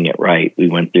in, getting it right. We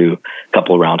went through a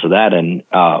couple of rounds of that and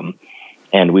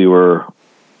we were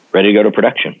ready to go to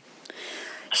production.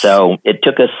 So it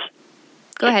took us.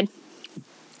 Go ahead.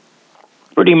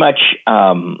 Pretty much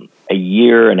a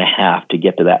year and a half to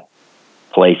get to that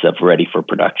place of ready for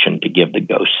production to give the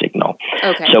go signal.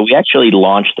 Okay. So we actually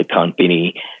launched the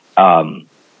company.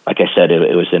 Like I said,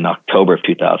 it was in October of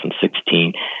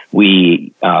 2016.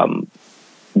 We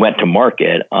went to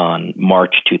market on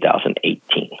March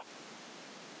 2018.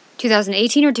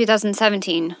 2018 or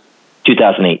 2017?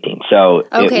 2018. So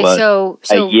it was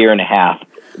a year and a half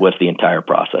was the entire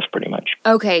process pretty much.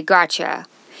 Okay, gotcha.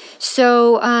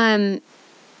 So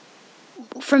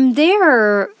from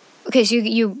there, okay, so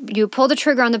you pulled the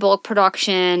trigger on the bulk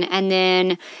production, and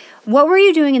then what were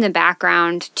you doing in the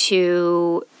background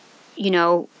to,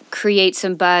 create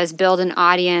some buzz, build an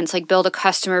audience, like build a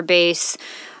customer base?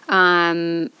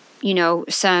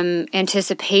 some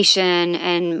anticipation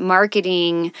and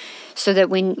marketing so that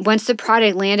once the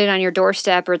product landed on your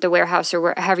doorstep or at the warehouse or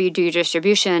wherever you do your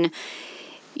distribution,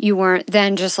 you weren't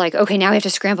then just like, okay, now we have to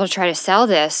scramble to try to sell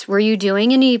this. Were you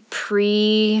doing any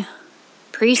pre-selling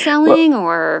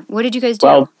or what did you guys do?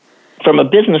 Well, from a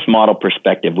business model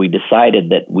perspective, we decided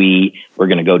that we were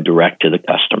going to go direct to the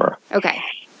customer. Okay.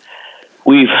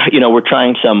 We're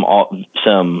trying some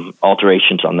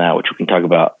alterations on that, which we can talk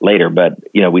about later. But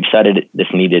we decided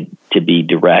this needed to be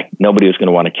direct. Nobody was going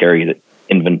to want to carry the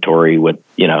inventory with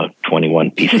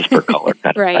 21 pieces per color.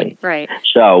 Kind of thing. Right.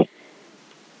 So,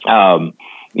 in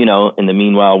the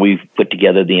meanwhile, we've put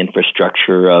together the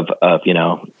infrastructure of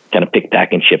kind of pick,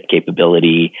 pack, and ship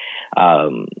capability.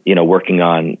 Working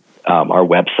on our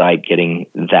website, getting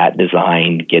that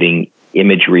designed, getting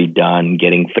imagery done,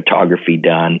 getting photography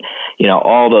done,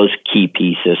 all those key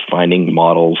pieces, finding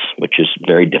models, which is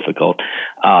very difficult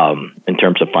in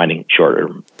terms of finding shorter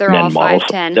men models.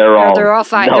 5'10". They're all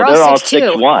 5'. No, they're all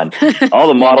 6'1". All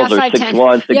the models are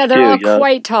 6'1", 6'2". Yeah, they're all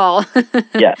quite tall.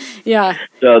 Yeah. Yeah.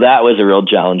 So that was a real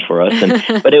challenge for us.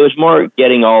 But it was more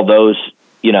getting all those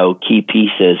key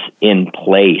pieces in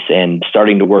place and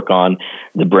starting to work on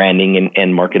the branding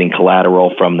and marketing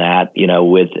collateral from that,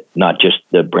 with not just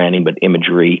the branding, but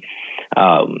imagery.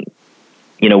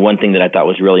 One thing that I thought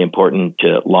was really important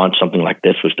to launch something like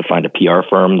this was to find a PR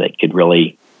firm that could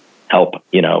really help,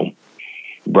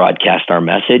 broadcast our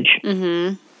message.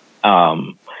 Mm-hmm.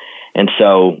 And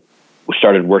so we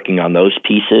started working on those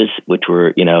pieces, which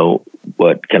were,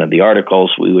 what kind of the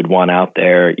articles we would want out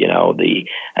there, the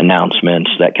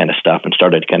announcements, that kind of stuff, and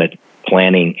started kind of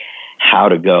planning how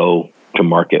to go to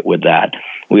market with that.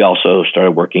 We also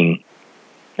started working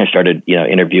and started,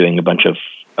 interviewing a bunch of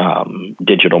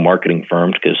digital marketing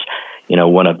firms because,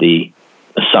 one of the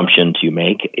assumptions you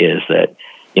make is that,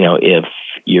 if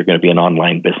you're going to be an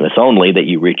online business only, that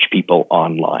you reach people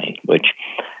online, which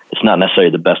it's not necessarily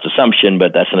the best assumption,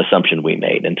 but that's an assumption we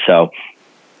made. And so,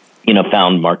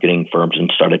 found marketing firms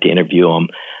and started to interview them,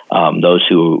 those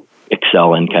who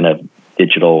excel in kind of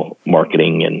digital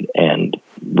marketing and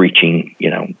reaching,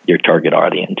 your target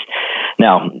audience.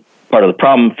 Now, part of the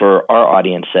problem for our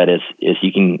audience set is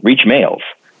you can reach males,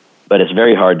 but it's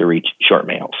very hard to reach short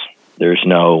males. There's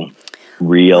no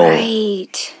real way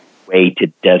to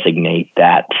designate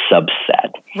that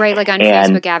subset. Right, like on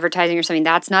Facebook advertising or something.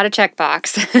 That's not a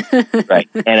checkbox. Right.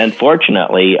 And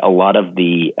unfortunately, a lot of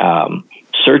the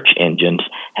search engines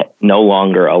no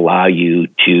longer allow you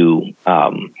to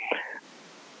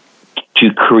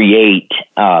create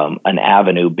an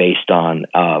avenue based on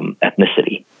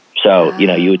ethnicity. So,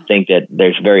 you would think that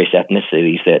there's various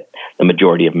ethnicities that the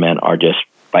majority of men are just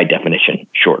by definition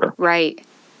shorter. Right.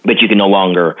 But you can no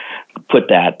longer put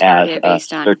that as a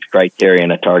search criteria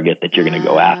and a target that you're going to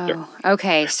go after.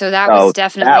 Okay, so that was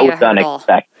definitely a hurdle.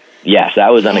 Unexpected. Yes,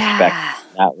 that was unexpected.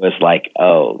 That was like,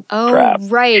 crap.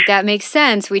 Right, that makes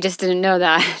sense. We just didn't know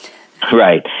that.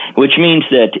 Right, which means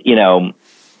that,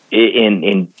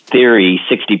 in theory,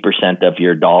 60% of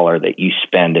your dollar that you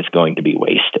spend is going to be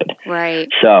wasted.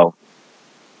 Right. So,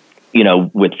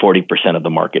 with 40% of the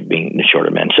market being the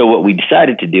shorter men. So what we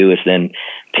decided to do is then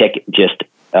pick just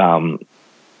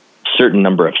certain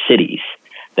number of cities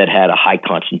that had a high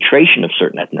concentration of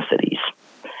certain ethnicities,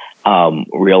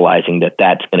 realizing that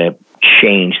that's going to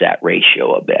change that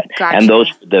ratio a bit. Gotcha. And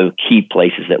those are the key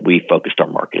places that we focused our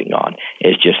marketing on,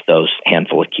 is just those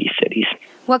handful of key cities.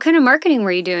 What kind of marketing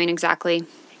were you doing exactly?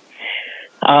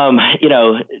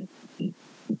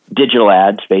 Digital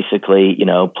ads, basically,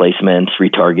 placements,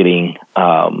 retargeting,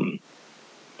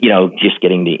 just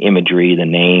getting the imagery, the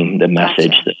name, the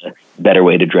message, the better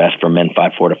way to dress for men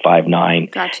 5'4" to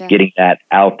 5'9", Gotcha. Getting that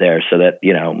out there so that,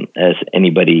 as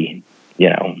anybody,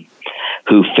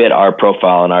 who fit our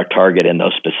profile and our target in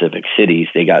those specific cities,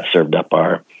 they got served up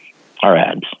our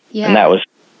ads. Yeah. And that was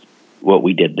what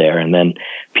we did there. And then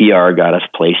PR got us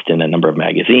placed in a number of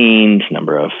magazines,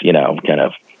 number of, kind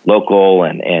of local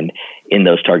and in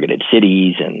those targeted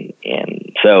cities. And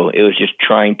so it was just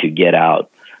trying to get out,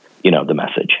 the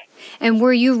message. And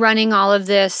were you running all of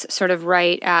this sort of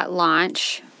right at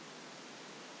launch?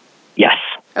 Yes.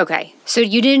 Okay. So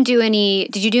did you do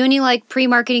any like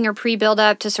pre-marketing or pre-build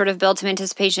up to sort of build some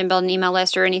anticipation, build an email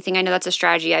list or anything? I know that's a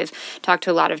strategy I've talked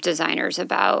to a lot of designers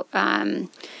about, kind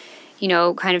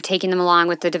of taking them along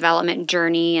with the development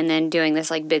journey and then doing this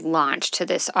like big launch to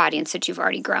this audience that you've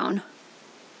already grown.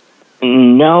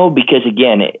 No, because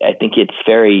again, I think it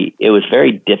was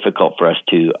very difficult for us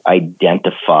to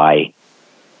identify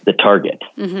the target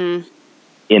in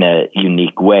a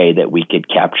unique way that we could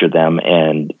capture them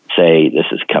and say, this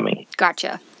is coming.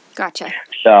 Gotcha.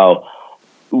 So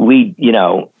we,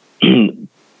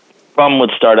 problem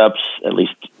with startups, at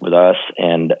least with us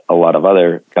and a lot of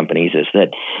other companies, is that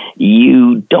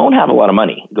you don't have a lot of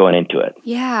money going into it.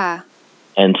 Yeah.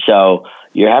 And so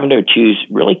you're having to choose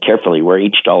really carefully where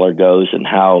each dollar goes and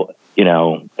how,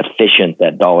 efficient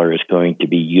that dollar is going to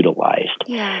be utilized.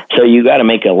 Yeah. So you got to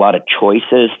make a lot of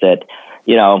choices that,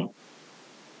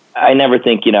 I never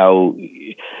think,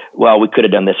 well, we could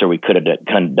have done this or we could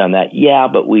have done that. Yeah,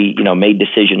 but we, made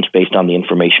decisions based on the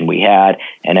information we had.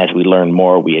 And as we learn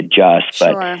more, we adjust.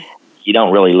 Sure. But you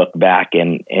don't really look back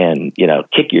and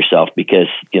kick yourself because,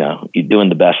 you're doing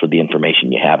the best with the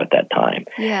information you have at that time.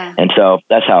 Yeah. And so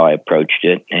that's how I approached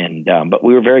it. And but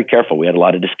we were very careful. We had a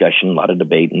lot of discussion, a lot of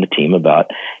debate in the team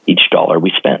about each dollar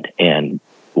we spent and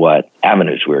what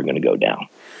avenues we were going to go down.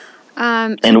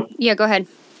 Yeah, go ahead.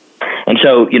 And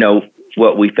so,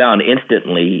 what we found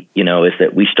instantly, is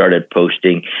that we started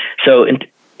posting. So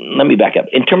let me back up.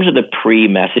 In terms of the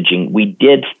pre-messaging, we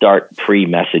did start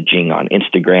pre-messaging on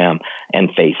Instagram and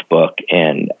Facebook.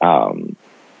 And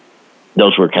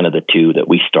those were kind of the two that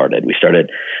we started. We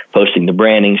started posting the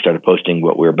branding, started posting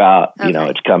what we're about. Okay.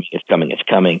 It's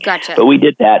coming. Gotcha. But we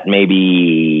did that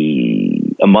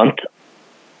maybe a month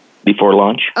before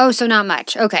launch. Oh, so not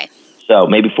much. Okay. So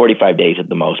maybe 45 days at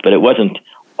the most, but it wasn't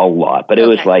a lot. But it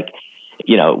was like,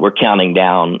 we're counting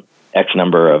down X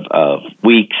number of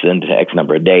weeks into X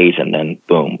number of days, and then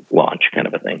boom, launch kind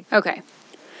of a thing. Okay.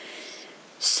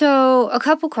 So a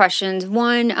couple questions.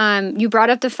 One, you brought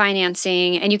up the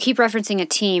financing and you keep referencing a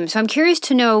team. So I'm curious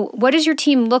to know, what does your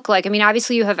team look like? I mean,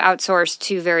 obviously you have outsourced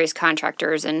to various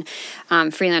contractors and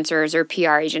freelancers or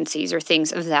PR agencies or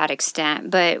things of that extent.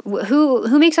 But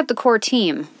who makes up the core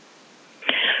team?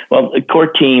 Well, the core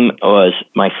team was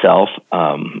myself,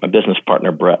 my business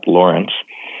partner, Brett Lawrence,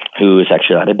 who is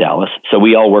actually out of Dallas. So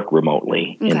we all work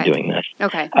remotely in doing this.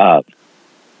 Okay.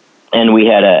 And we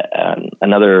had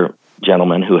another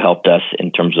gentleman who helped us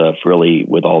in terms of really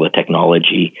with all the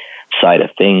technology side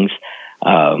of things.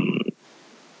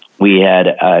 We had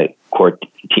a core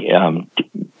team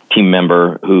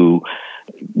member who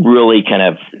really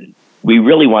we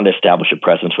really wanted to establish a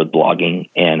presence with blogging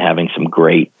and having some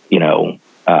great,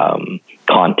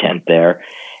 content there.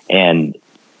 And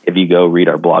if you go read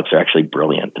our blogs, they're actually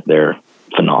brilliant. They're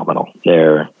phenomenal.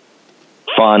 They're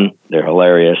fun. They're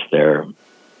hilarious. They're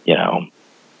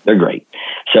great.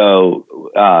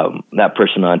 So that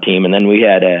person on team. And then we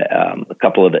had a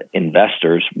couple of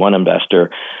investors, one investor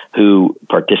who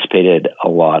participated a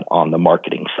lot on the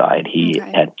marketing side. He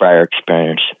had prior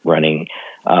experience running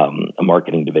a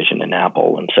marketing division in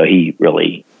Apple. And so he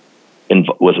really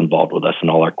was involved with us in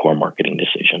all our core marketing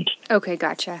decisions. Okay,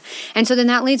 gotcha. And so then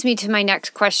that leads me to my next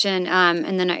question,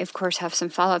 and then I, of course, have some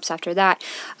follow-ups after that.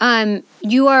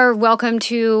 You are welcome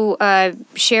to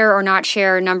share or not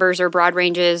share numbers or broad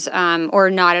ranges, or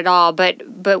not at all, but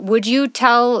would you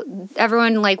tell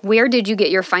everyone, where did you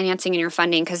get your financing and your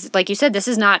funding? Because, like you said, this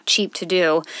is not cheap to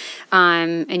do,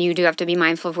 and you do have to be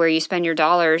mindful of where you spend your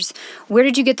dollars. Where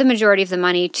did you get the majority of the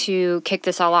money to kick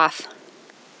this all off?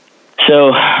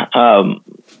 So, me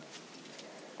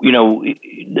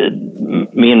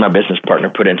and my business partner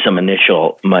put in some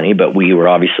initial money, but we were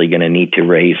obviously going to need to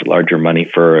raise larger money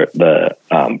for the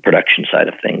production side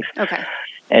of things. Okay.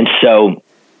 And so,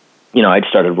 I'd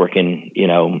started working,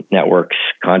 networks,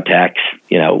 contacts,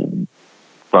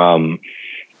 from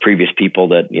previous people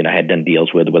that, had done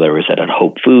deals with, whether it was at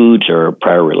Hope Foods or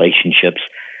prior relationships.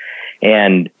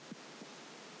 And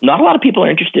not a lot of people are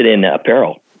interested in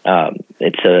apparel.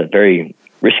 It's a very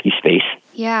risky space.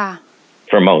 Yeah.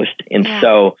 For most. And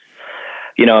so,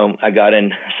 I got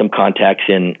in some contacts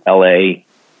in LA,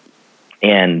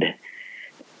 and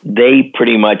they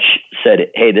pretty much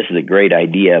said, hey, this is a great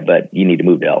idea, but you need to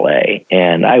move to LA.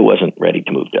 And I wasn't ready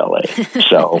to move to LA.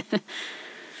 So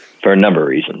for a number of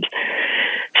reasons.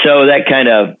 So that kind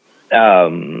of,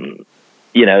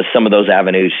 some of those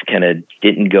avenues kind of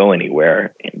didn't go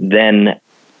anywhere. Then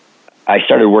I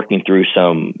started working through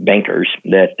some bankers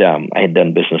that I had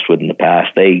done business with in the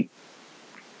past. They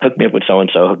hooked me up with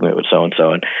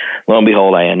so-and-so, and lo and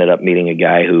behold, I ended up meeting a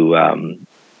guy who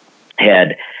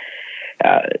had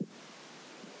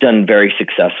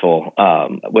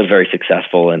was very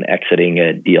successful in exiting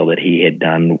a deal that he had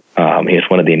done. He was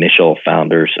one of the initial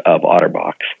founders of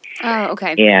OtterBox. Oh,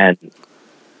 okay.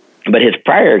 But his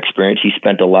prior experience, he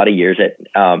spent a lot of years at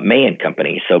May &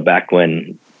 Company. So back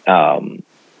when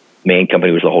May &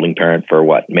 Company was the holding parent for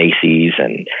Macy's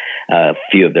and a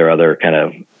few of their other kind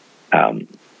of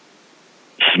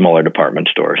smaller department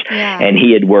stores. Yeah. And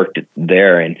he had worked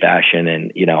there in fashion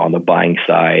and, on the buying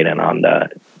side and on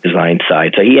the design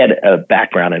side. So he had a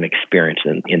background and experience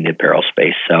in the apparel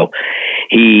space. So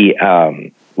he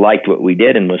liked what we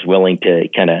did and was willing to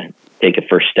kind of take a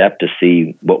first step to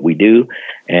see what we do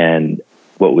and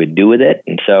what we'd do with it.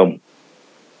 And so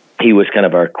he was kind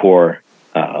of our core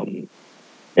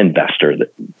investor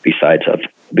that besides us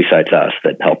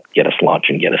that helped get us launched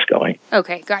and get us going.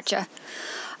 Okay, gotcha.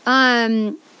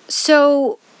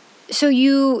 So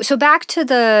back to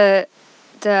the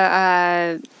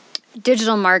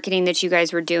digital marketing that you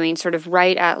guys were doing sort of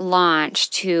right at launch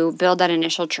to build that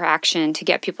initial traction to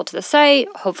get people to the site,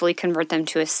 hopefully convert them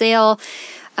to a sale.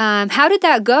 How did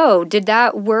that go? Did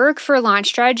that work for a launch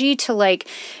strategy to like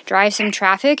drive some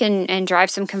traffic and drive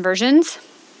some conversions?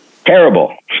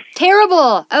 Terrible.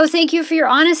 Oh, thank you for your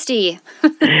honesty.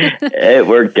 It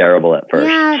worked terrible at first.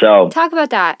 Yeah, so talk about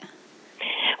that.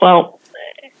 Well,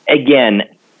 again,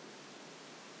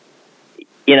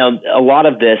 a lot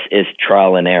of this is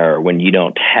trial and error when you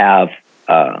don't have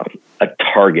a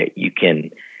target you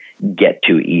can get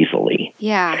to easily.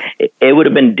 Yeah. It would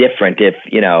have been different if,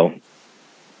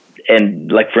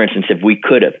 and like, for instance, if we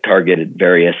could have targeted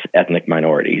various ethnic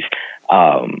minorities,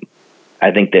 I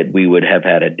think that we would have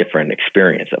had a different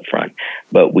experience up front,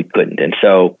 but we couldn't. And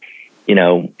so,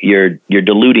 you're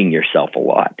diluting yourself a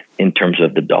lot in terms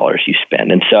of the dollars you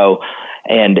spend. And so,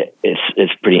 and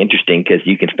it's pretty interesting because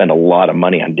you can spend a lot of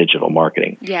money on digital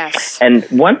marketing. Yes. And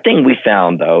one thing we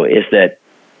found though is that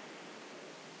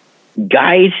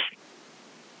guys,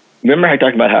 remember I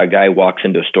talked about how a guy walks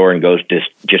into a store and goes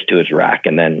just to his rack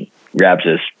and then grabs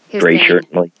his gray shirt.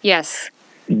 Yes.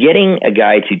 Getting a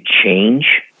guy to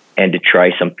change and to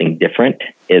try something different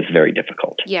is very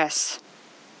difficult. Yes.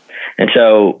 And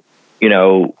so,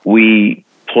 we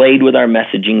played with our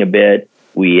messaging a bit.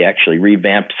 We actually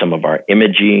revamped some of our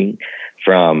imaging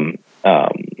from,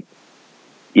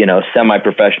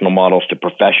 semi-professional models to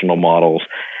professional models.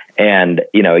 And,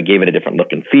 it gave it a different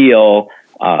look and feel.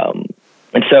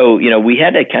 And so, we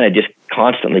had to kind of just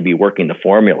constantly be working the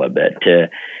formula a bit to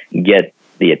get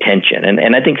the attention.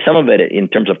 And I think some of it in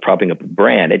terms of propping up a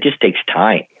brand, it just takes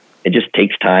time. It just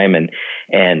takes time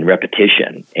and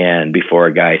repetition. And before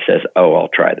a guy says, oh, I'll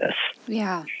try this.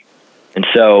 Yeah. And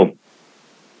so,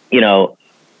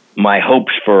 my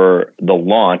hopes for the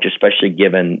launch, especially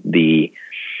given the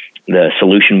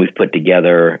solution we've put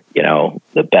together,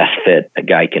 the best fit a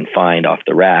guy can find off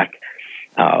the rack.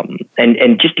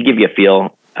 And just to give you a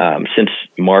feel, since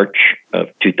March of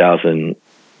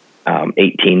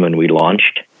 2018, when we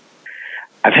launched,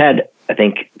 I've had, I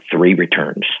think, 3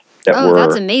 returns.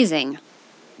 That's amazing.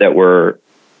 That were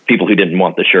people who didn't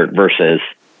want the shirt versus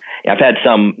I've had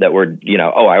some that were,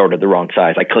 I ordered the wrong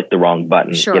size. I clicked the wrong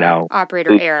button. Sure.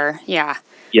 Operator error. Yeah.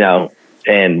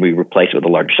 And we replaced it with a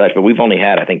larger size. But we've only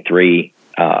had, I think, 3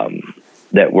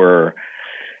 that were,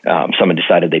 someone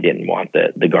decided they didn't want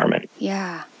the garment.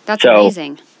 Yeah. That's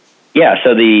amazing. Yeah.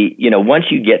 So once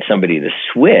you get somebody to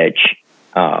switch,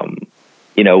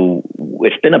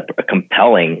 it's been a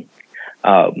compelling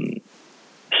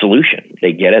solution.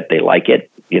 They get it. They like it.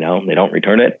 They don't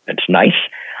return it. It's nice.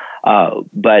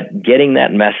 But getting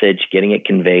that message, getting it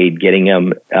conveyed, getting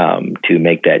them to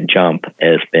make that jump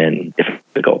has been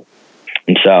difficult.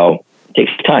 And so it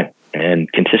takes time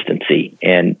and consistency.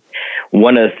 And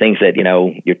one of the things that,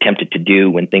 you're tempted to do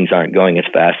when things aren't going as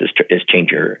fast is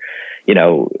change your,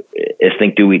 is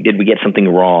think, did we get something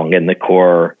wrong in the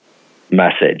core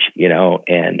message,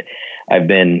 and I've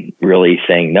been really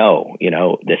saying, no,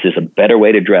 this is a better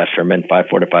way to dress for men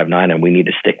 5'4" to 5'9", and we need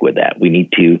to stick with that. We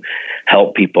need to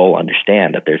help people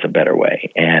understand that there's a better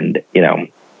way, and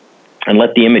and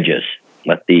let the images,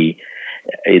 let the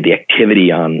activity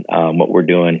on what we're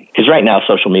doing, because right now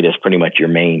social media is pretty much your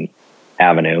main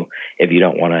avenue. If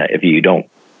you don't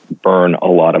burn a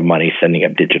lot of money sending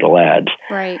up digital ads,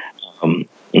 right?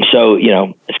 And so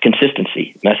it's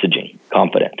consistency, messaging,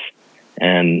 confidence.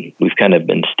 And we've kind of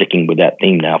been sticking with that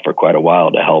theme now for quite a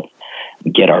while to help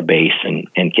get our base and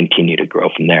continue to grow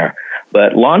from there.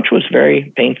 But launch was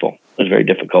very painful. It was very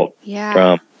difficult.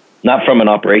 Yeah. Not from an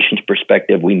operations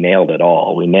perspective. We nailed it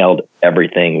all. We nailed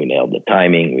everything. We nailed the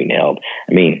timing.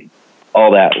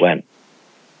 All that went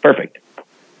perfect.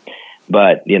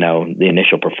 But, the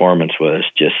initial performance was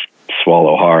just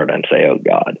swallow hard and say, oh,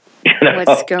 God.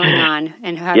 What's going on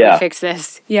and how do we fix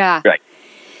this? Yeah. Right.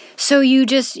 So you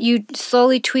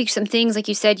slowly tweaked some things. Like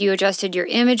you said, you adjusted your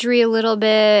imagery a little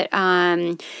bit.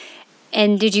 And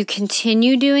did you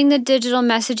continue doing the digital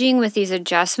messaging with these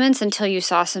adjustments until you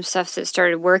saw some stuff that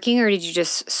started working? Or did you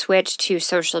just switch to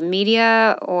social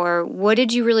media? Or what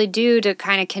did you really do to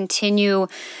kind of continue,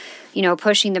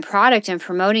 pushing the product and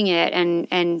promoting it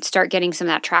and start getting some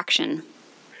of that traction?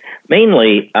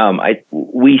 Mainly,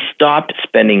 we stopped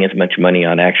spending as much money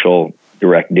on actual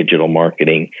direct digital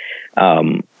marketing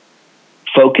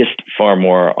focused far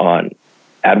more on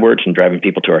AdWords and driving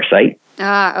people to our site.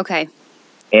 Okay.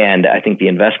 And I think the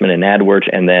investment in AdWords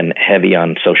and then heavy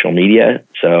on social media.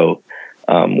 So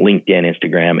LinkedIn,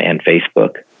 Instagram, and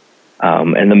Facebook.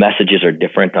 And the messages are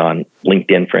different on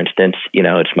LinkedIn, for instance.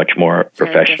 It's much more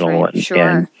professional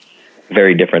and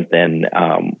very different than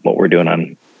what we're doing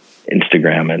on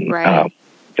Instagram and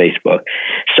Facebook.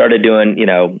 Started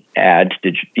doing, ads,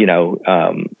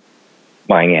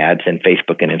 buying ads in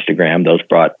Facebook and Instagram. Those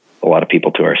brought a lot of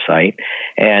people to our site.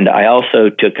 And I also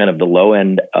took kind of the low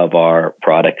end of our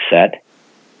product set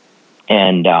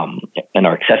and our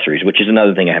accessories, which is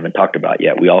another thing I haven't talked about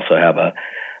yet. We also have a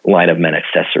line of men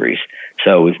accessories.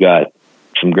 So we've got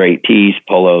some great tees,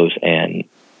 polos, and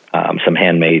some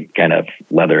handmade kind of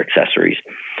leather accessories.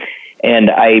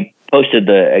 And I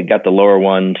got the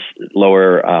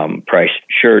lower price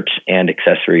shirts and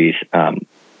accessories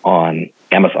on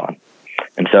Amazon.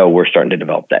 And so we're starting to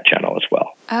develop that channel as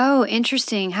well. Oh,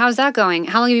 interesting. How's that going?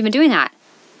 How long have you been doing that?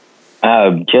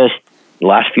 Just the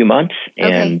last few months.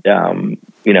 Okay. And,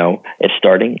 it's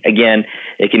starting. Again,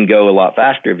 it can go a lot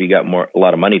faster if you got a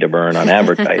lot of money to burn on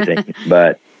advertising,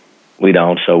 but we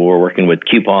don't. So we're working with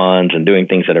coupons and doing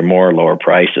things that are more lower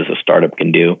priced as a startup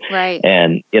can do. Right.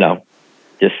 And,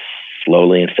 just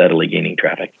slowly and steadily gaining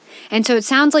traffic. And so it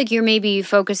sounds like you're maybe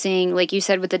focusing, like you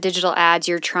said, with the digital ads,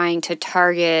 you're trying to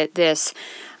target this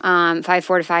 5'4"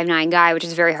 to 5'9" guy, which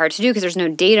is very hard to do because there's no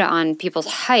data on people's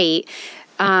height.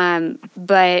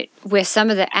 But with some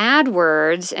of the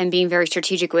AdWords and being very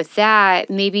strategic with that,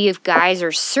 maybe if guys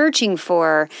are searching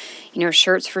for,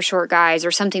 shirts for short guys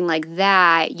or something like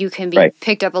that, you can be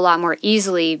picked up a lot more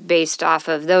easily based off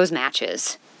of those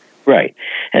matches. Right.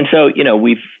 And so,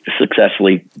 we've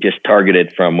successfully just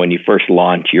targeted from when you first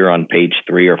launch, you're on page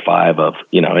 3 or 5 of,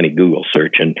 any Google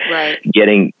search and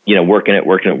getting, working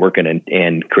it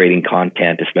and creating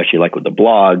content, especially like with the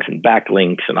blogs and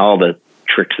backlinks and all the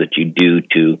tricks that you do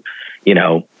to,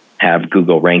 have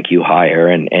Google rank you higher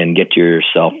and get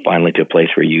yourself finally to a place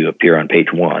where you appear on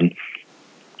page 1.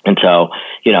 And so,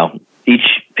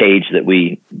 each page that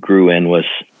we grew in was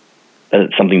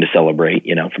something to celebrate,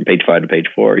 from page 5 to page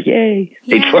 4, yay!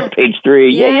 Yeah. Page 4 to page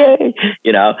 3, yay!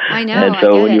 I know. And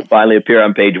so when you finally appear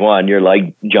on page 1, you're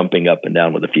like jumping up and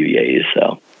down with a few yays.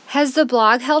 So has the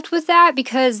blog helped with that?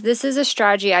 Because this is a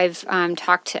strategy I've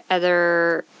talked to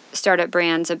other startup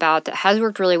brands about that has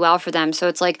worked really well for them. So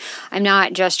it's like, I'm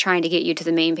not just trying to get you to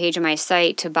the main page of my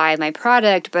site to buy my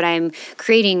product, but I'm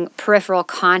creating peripheral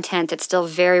content that's still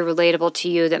very relatable to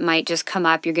you that might just come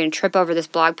up. You're going to trip over this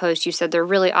blog post. You said they're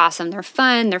really awesome. They're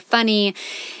fun. They're funny.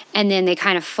 And then they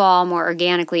kind of fall more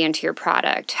organically into your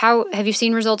product. How have you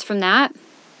seen results from that?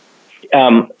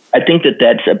 I think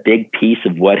that's a big piece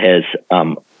of what has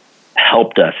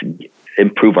helped us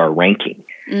improve our ranking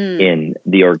in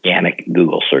the organic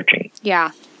Google searching.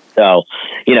 Yeah. So,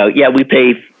 we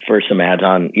pay for some ads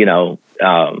on, Google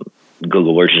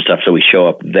Alerts and stuff, so we show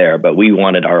up there, but we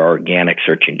wanted our organic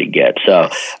searching to get,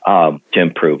 to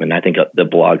improve. And I think the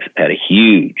blogs had a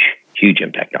huge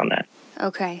impact on that.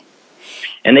 Okay.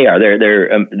 And they are.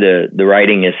 The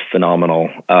writing is phenomenal,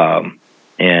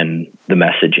 and the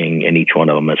messaging in each one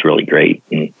of them is really great.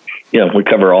 And, we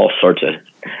cover all sorts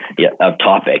of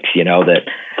topics, that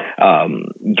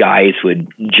guys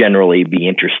would generally be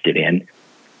interested in.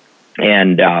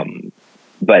 And,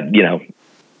 but,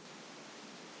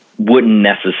 wouldn't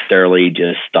necessarily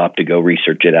just stop to go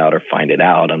research it out or find it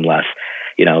out unless,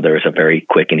 there was a very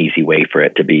quick and easy way for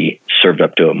it to be served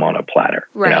up to them on a platter.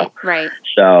 Right, right.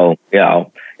 So,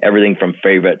 everything from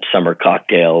favorite summer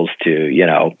cocktails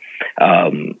to,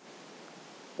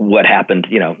 what happened,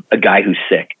 a guy who's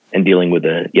sick and dealing with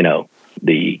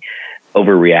the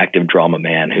overreactive drama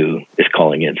man who is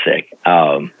calling in sick.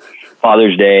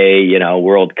 Father's Day,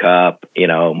 World Cup,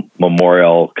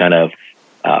 memorial kind of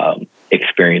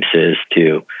experiences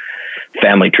to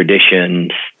family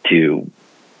traditions to,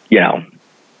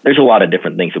 there's a lot of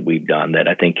different things that we've done that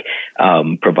I think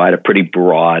provide a pretty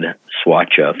broad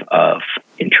swatch of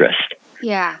interest.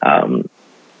 Yeah.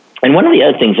 And one of the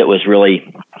other things that was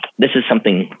this is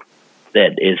something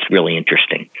that is really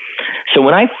interesting. So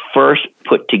when I first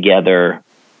put together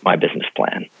my business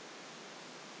plan,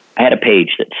 I had a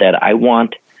page that said,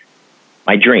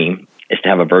 my dream is to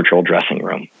have a virtual dressing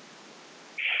room.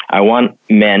 I want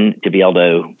men to be able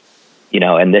to,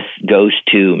 and this goes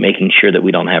to making sure that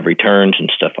we don't have returns and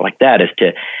stuff like that, is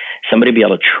to somebody be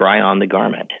able to try on the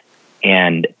garment.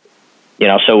 And,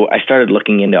 so I started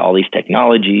looking into all these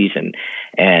technologies and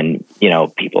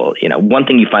people, one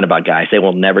thing you find about guys, they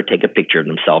will never take a picture of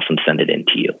themselves and send it in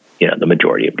to you, the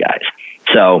majority of guys.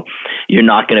 So you're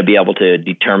not going to be able to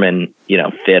determine,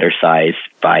 fit or size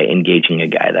by engaging a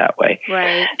guy that way.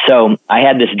 Right. So I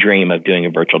had this dream of doing a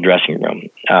virtual dressing room.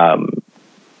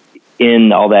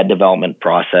 In all that development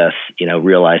process,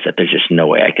 realized that there's just no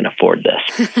way I can afford this.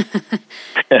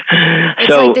 It's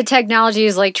like the technology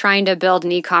is like trying to build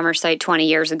an e-commerce site 20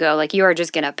 years ago. Like, you are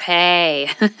just going to pay.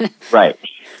 Right.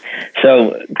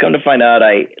 So come to find out,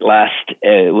 I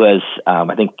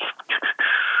think,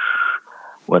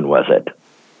 when was it?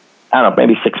 I don't know,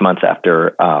 maybe 6 months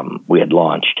after we had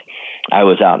launched. I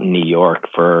was out in New York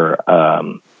for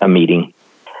a meeting.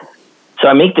 So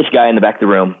I meet this guy in the back of the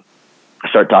room. I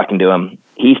start talking to him.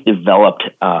 He's developed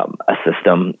a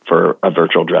system for a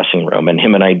virtual dressing room, and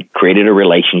him and I created a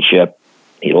relationship.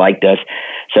 He liked us.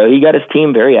 So he got his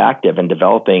team very active in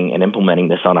developing and implementing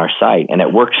this on our site, and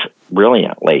it works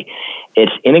brilliantly.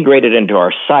 It's integrated into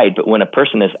our site, but when a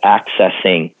person is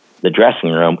accessing the dressing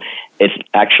room, it's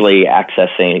actually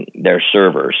accessing their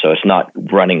server, so it's not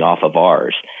running off of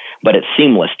ours, but it's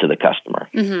seamless to the customer.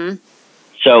 Mm-hmm.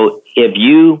 So if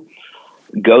you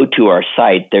go to our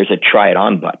site, there's a try it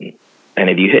on button. And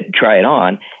if you hit try it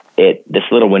on, this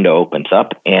little window opens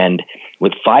up, and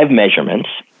with 5 measurements,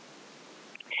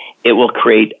 it will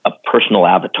create a personal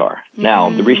avatar. Mm-hmm. Now,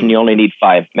 the reason you only need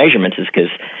 5 measurements is because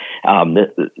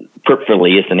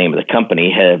Perfectly is the name of the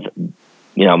company, have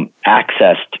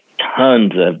accessed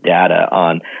tons of data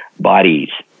on bodies,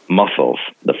 muscles,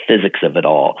 the physics of it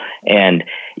all, and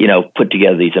put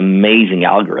together these amazing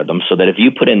algorithms so that if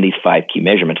you put in these 5 key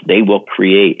measurements,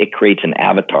 it creates an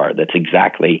avatar that's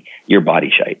exactly your body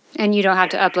shape. And you don't have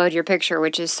to upload your picture,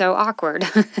 which is so awkward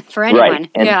for anyone.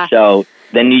 Right. And so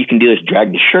then you can do is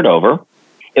drag the shirt over.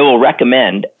 It will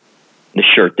recommend the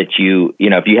shirt that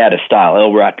if you had a style,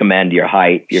 it'll recommend your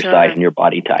height, your size, and your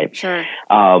body type. Sure.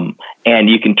 And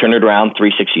you can turn it around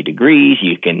 360 degrees.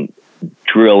 You can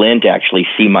drill in to actually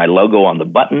see my logo on the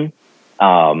button.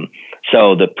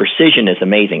 So the precision is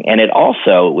amazing. And it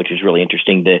also, which is really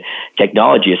interesting, the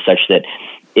technology is such that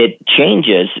it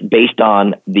changes based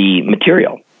on the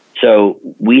material. So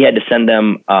we had to send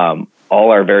them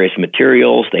all our various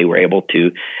materials. They were able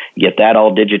to get that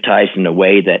all digitized in a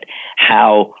way that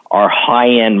how our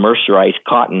high-end mercerized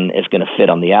cotton is going to fit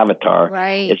on the avatar.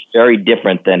 Right. It's very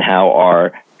different than how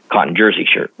our cotton jersey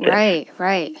shirt fits.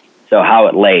 Right. So how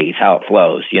it lays, how it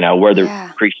flows, where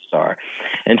the creases are.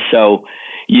 And so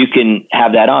you can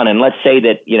have that on. And let's say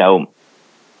that,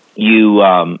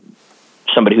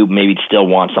 somebody who maybe still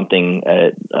wants something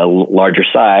a larger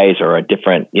size or a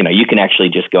different, you can actually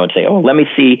just go and say, oh, let me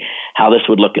see how this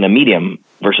would look in a medium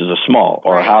versus a small,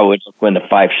 or how it would look in a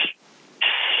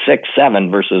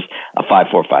 5'6", versus a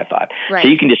 5'4", 5'5". Right. So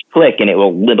you can just click and it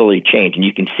will literally change, and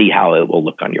you can see how it will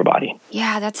look on your body.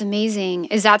 Yeah, that's amazing.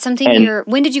 Is that something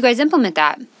when did you guys implement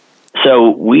that? So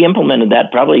we implemented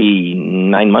that probably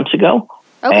 9 months ago.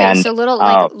 Okay, and, so little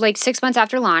like 6 months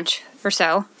after launch or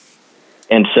so.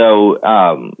 And so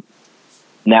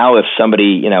now if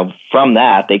somebody, from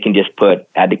that, they can just put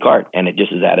add to cart, and it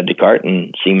just is added to cart,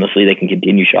 and seamlessly they can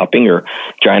continue shopping or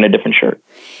trying a different shirt.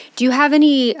 Do you have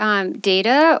any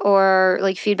data or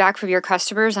feedback from your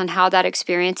customers on how that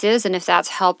experience is, and if that's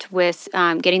helped with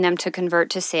getting them to convert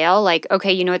to sale? Like,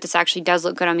 okay, you know what, this actually does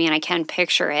look good on me and I can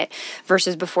picture it,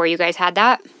 versus before you guys had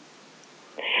that?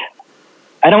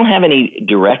 I don't have any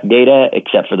direct data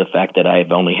except for the fact that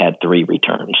I've only had 3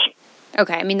 returns.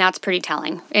 Okay, I mean, that's pretty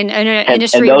telling. In an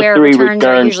industry where returns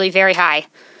are usually very high.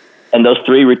 And those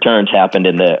 3 returns happened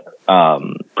in the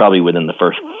probably within the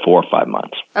first 4 or 5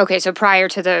 months. Okay, so prior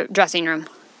to the dressing room.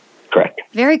 Correct.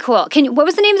 Very cool. What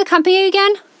was the name of the company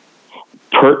again?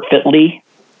 Perfectly.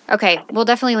 Okay, we'll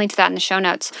definitely link to that in the show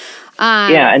notes.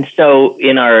 Yeah, and so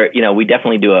in our, we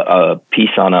definitely do a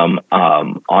piece on them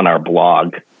on our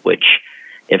blog, which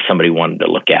if somebody wanted to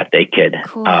look at, they could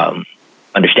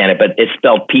understand it. But it's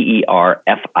spelled Perfitly.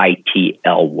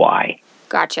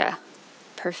 Gotcha.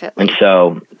 Perfect. And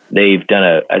so they've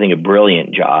done I think a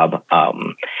brilliant job.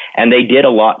 And they did a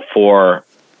lot for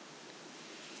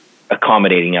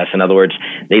accommodating us. In other words,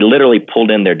 they literally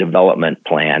pulled in their development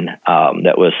plan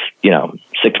that was,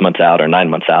 6 months out or 9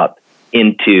 months out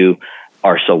into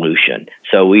our solution.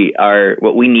 So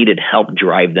what we needed help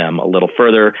drive them a little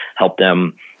further, help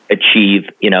them achieve,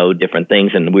 different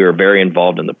things. And we were very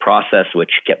involved in the process,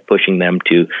 which kept pushing them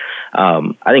to,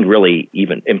 I think, really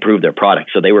even improve their product.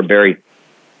 So they were very,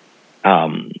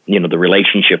 the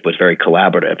relationship was very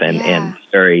collaborative and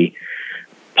very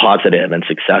positive and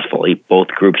successful. Both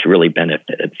groups really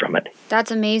benefited from it.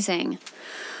 That's amazing.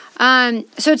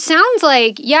 So it sounds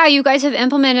like, yeah, you guys have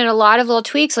implemented a lot of little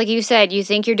tweaks. Like you said, you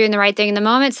think you're doing the right thing in the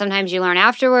moment. Sometimes you learn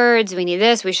afterwards, we need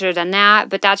this, we should have done that.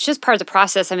 But that's just part of the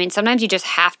process. I mean, sometimes you just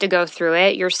have to go through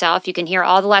it yourself. You can hear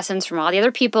all the lessons from all the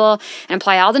other people and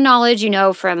apply all the knowledge,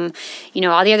 from,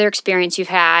 all the other experience you've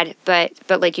had. But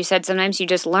like you said, sometimes you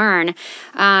just learn.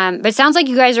 But it sounds like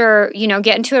you guys are,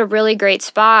 getting to a really great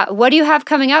spot. What do you have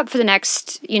coming up for the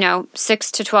next,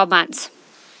 6 to 12 months?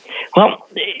 Well,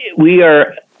 we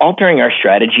are altering our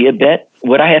strategy a bit.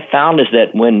 What I have found is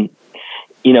that when,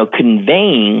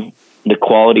 conveying the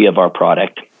quality of our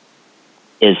product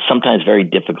is sometimes very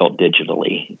difficult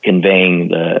digitally, conveying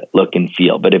the look and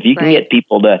feel. But if you can get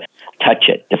people to touch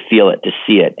it, to feel it, to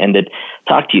see it, and to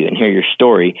talk to you and hear your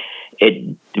story,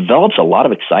 it develops a lot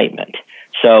of excitement.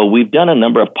 So we've done a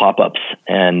number of pop-ups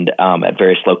and at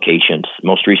various locations.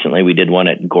 Most recently, we did one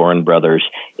at Gorin Brothers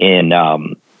in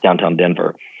downtown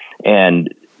Denver.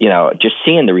 And just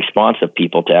seeing the response of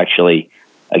people to actually,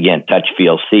 again, touch,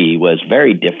 feel, see was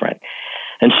very different.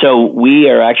 And so we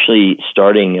are actually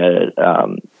starting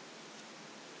a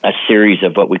series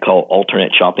of what we call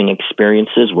alternate shopping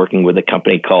experiences, working with a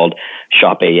company called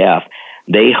Shop AF.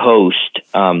 They host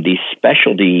these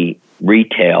specialty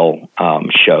retail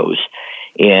shows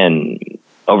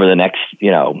over the next,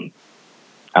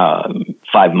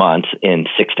 5 months in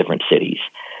 6 different cities.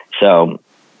 So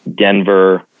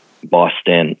Denver,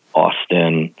 Boston,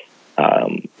 Austin,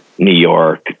 New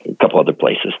York, a couple other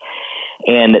places.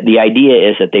 And the idea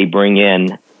is that they bring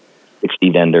in 60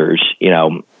 vendors,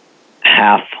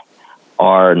 half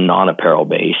are non-apparel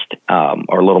based,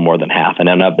 or a little more than half. And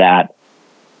then of that,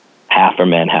 half are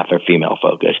men, half are female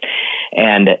focused.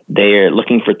 And they're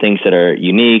looking for things that are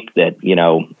unique, that,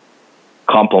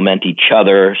 complement each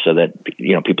other so that,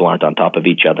 people aren't on top of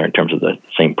each other in terms of the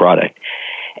same product.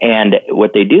 And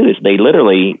what they do is they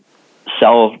literally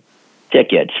sell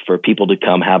tickets for people to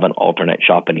come have an alternate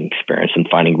shopping experience and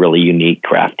finding really unique,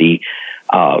 crafty,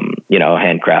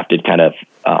 handcrafted kind of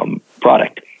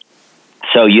product.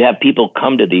 So you have people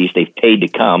come to these, they've paid to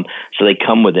come, so they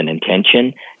come with an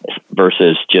intention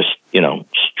versus just,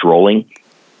 strolling.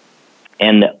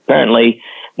 And apparently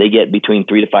they get between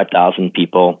 3,000 to 5,000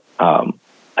 people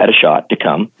at a shot to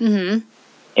come. Mm-hmm.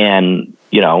 And,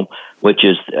 which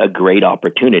is a great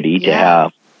opportunity to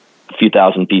have a few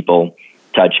thousand people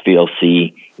touch, feel,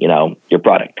 see, your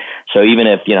product. So even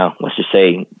if, let's just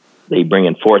say they bring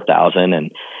in 4,000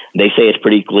 and they say it's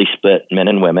pretty equally split men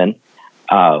and women,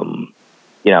 and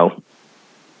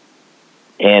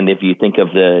if you think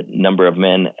of the number of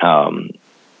men,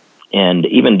 and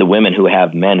even the women who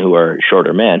have men who are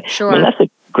shorter men, sure. I mean, that's a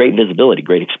great visibility,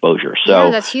 great exposure. So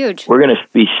that's huge. We're going to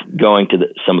be going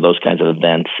to some of those kinds of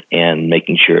events and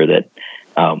making sure that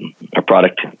our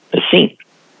product is seen.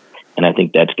 And I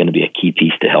think that's going to be a key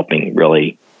piece to helping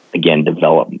really, again,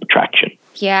 develop traction.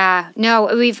 Yeah, no,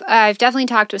 I've definitely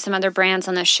talked with some other brands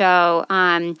on the show.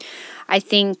 I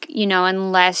think,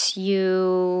 unless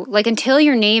until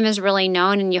your name is really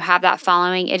known and you have that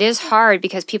following, it is hard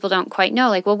because people don't quite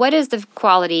know, what is the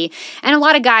quality? And a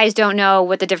lot of guys don't know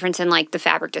what the difference in the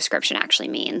fabric description actually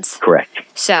means. Correct.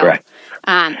 So, correct.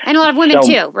 And a lot of women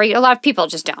too, right? A lot of people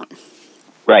just don't.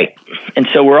 Right. And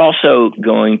so we're also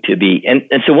going to be, and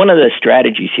so one of the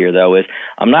strategies here, though, is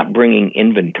I'm not bringing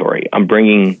inventory. I'm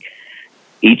bringing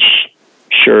each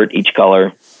shirt, each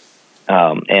color,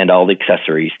 and all the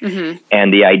accessories. Mm-hmm.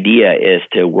 And the idea is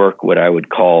to work what I would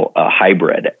call a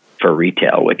hybrid for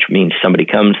retail, which means somebody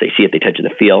comes, they see it, they touch it,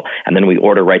 they feel, and then we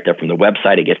order right there from the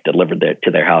website. It gets delivered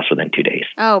to their house within 2 days.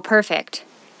 Oh, perfect.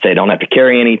 So they don't have to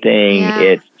carry anything. Yeah.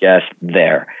 It's just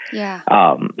there. Yeah.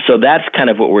 So that's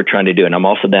kind of what we're trying to do. And I'm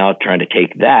also now trying to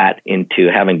take that into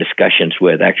having discussions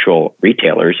with actual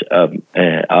retailers of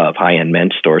high-end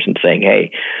men's stores and saying,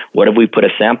 hey, what if we put a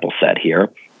sample set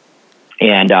here?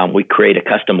 And we create a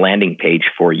custom landing page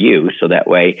for you. So that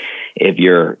way, if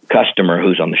your customer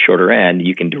who's on the shorter end,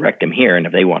 you can direct them here. And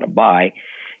if they want to buy,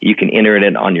 you can enter it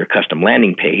in on your custom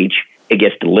landing page. It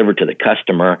gets delivered to the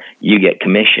customer. You get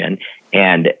commission.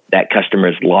 And that customer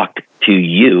is locked to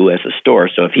you as a store.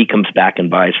 So if he comes back and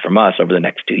buys from us over the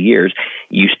next 2 years,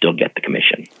 you still get the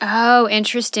commission. Oh,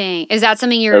 interesting. Is that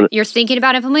something you're thinking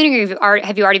about implementing, or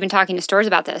have you already been talking to stores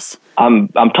about this? I'm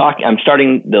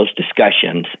starting those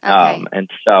discussions. Okay. And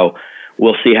so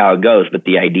we'll see how it goes. But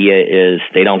the idea is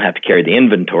they don't have to carry the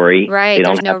inventory. Right. They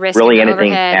There's don't no have risk really in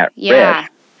anything overhead. at Yeah.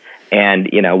 risk. And,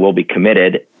 we'll be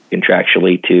committed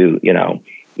contractually to,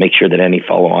 make sure that any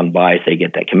follow-on buys, they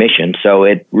get that commission. So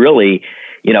it really,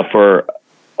 for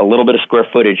a little bit of square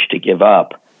footage to give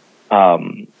up,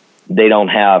 they don't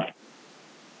have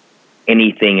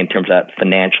anything in terms of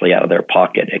financially out of their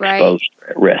pocket exposed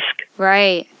at risk.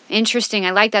 Right. Interesting.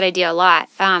 I like that idea a lot.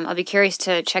 I'll be curious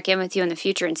to check in with you in the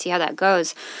future and see how that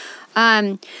goes.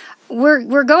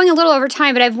 We're going a little over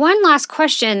time, but I have one last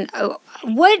question.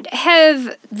 What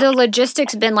have the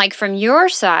logistics been like from your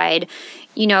side?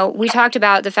 You know, we talked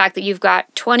about the fact that you've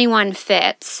got 21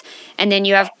 fits, and then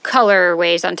you have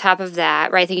colorways on top of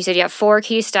that, right? I think you said you have 4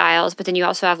 key styles, but then you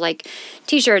also have like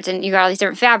t-shirts, and you got all these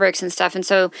different fabrics and stuff. And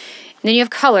then you have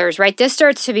colors, right? This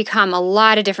starts to become a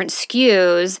lot of different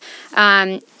SKUs.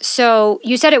 So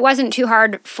you said it wasn't too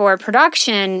hard for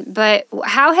production, but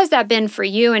how has that been for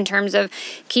you in terms of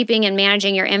keeping and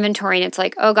managing your inventory? And it's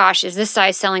like, oh gosh, is this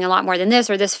size selling a lot more than this,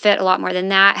 or this fit a lot more than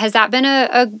that? Has that been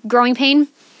a growing pain?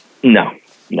 No.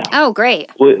 Oh,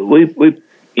 great. We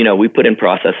put in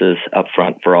processes up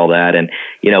front for all that, and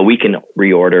we can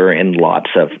reorder in lots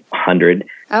of 100.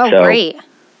 Oh, great.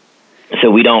 So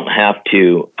we don't have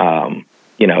to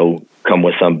come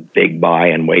with some big buy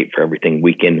and wait for everything.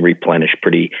 We can replenish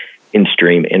pretty in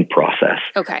stream, in process.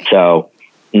 Okay. So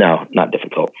no, not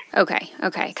difficult. Okay.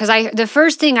 Because the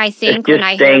first thing I think it's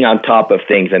just staying on top of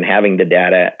things and having the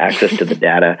data, access to the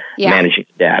data, managing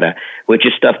the data, which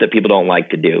is stuff that people don't like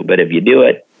to do. But if you do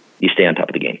it, you stay on top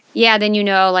of the game. Yeah, then you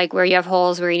know like where you have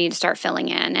holes where you need to start filling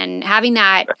in. And having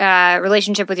that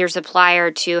relationship with your supplier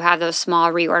to have those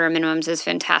small reorder minimums is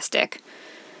fantastic.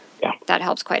 Yeah. That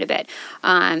helps quite a bit.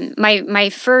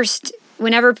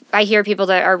 Whenever I hear people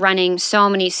that are running so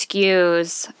many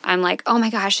SKUs, I'm like, oh my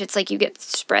gosh, it's like you get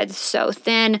spread so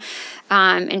thin,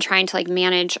 and trying to like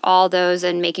manage all those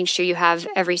and making sure you have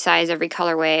every size, every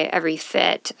colorway, every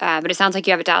fit. But it sounds like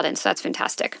you have it dialed in, so that's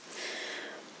fantastic.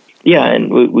 Yeah, and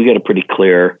we got a pretty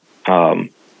clear,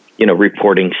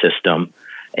 reporting system,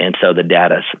 and so the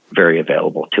data's very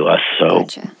available to us. So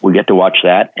we get to watch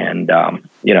that, and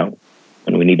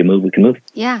when we need to move, we can move.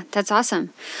 Yeah, that's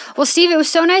awesome. Well, Steve, it was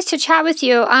so nice to chat with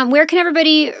you. Where can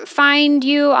everybody find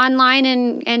you online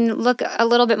and look a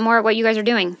little bit more at what you guys are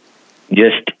doing?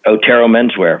 Just Otero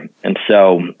Menswear, and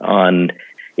so on,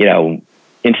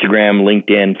 Instagram,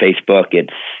 LinkedIn, Facebook,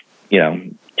 it's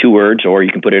 2 words, or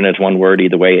you can put it in as 1 word.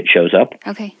 Either way, it shows up.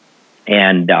 Okay.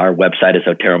 And our website is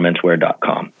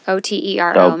oteromenswear.com.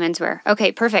 OTERO menswear.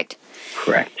 Okay, perfect.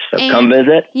 Correct. So come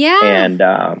visit and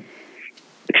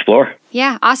explore.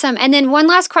 Yeah, awesome. And then one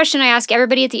last question I ask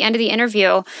everybody at the end of the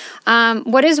interview.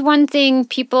 What is one thing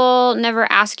people never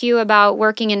ask you about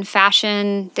working in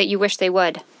fashion that you wish they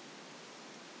would?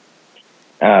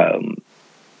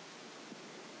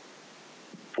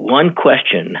 One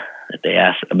question that they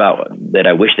ask about, that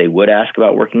I wish they would ask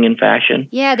about working in fashion.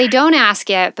 Yeah, they don't ask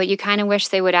it, but you kind of wish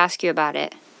they would ask you about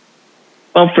it.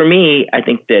 Well, for me, I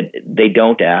think that they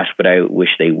don't ask, but I wish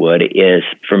they would, is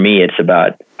for me, it's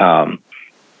about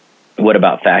what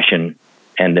about fashion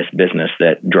and this business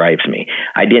that drives me.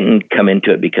 I didn't come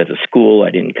into it because of school.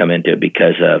 I didn't come into it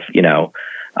because of,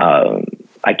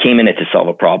 I came in it to solve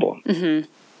a problem. Mm-hmm.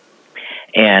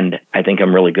 And I think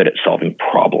I'm really good at solving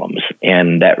problems.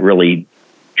 And that really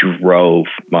drove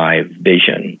my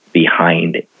vision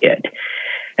behind it.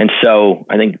 And so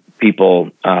I think people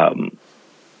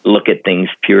look at things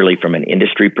purely from an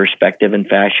industry perspective in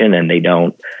fashion, and they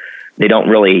don't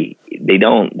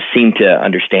seem to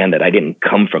understand that I didn't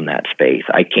come from that space.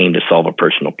 I came to solve a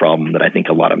personal problem that I think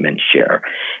a lot of men share.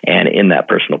 And in that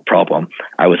personal problem,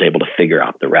 I was able to figure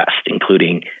out the rest,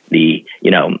 including the,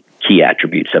 key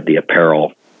attributes of the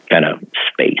apparel kind of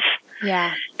space.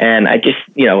 Yeah. And I just,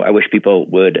 I wish people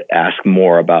would ask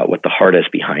more about what the heart is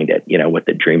behind it, what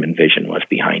the dream and vision was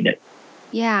behind it.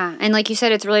 Yeah. And like you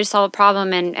said, it's really to solve a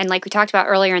problem. And like we talked about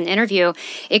earlier in the interview,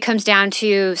 it comes down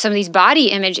to some of these body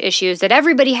image issues that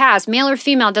everybody has, male or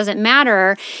female, doesn't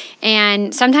matter.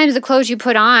 And sometimes the clothes you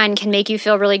put on can make you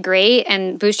feel really great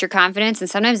and boost your confidence. And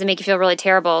sometimes they make you feel really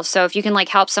terrible. So if you can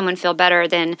help someone feel better,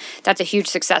 then that's a huge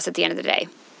success at the end of the day.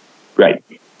 Right.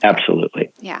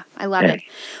 Absolutely. Yeah, I love it.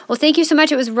 Well, thank you so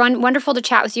much. It was wonderful to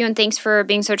chat with you, and thanks for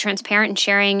being so transparent and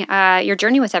sharing your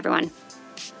journey with everyone.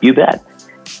 You bet.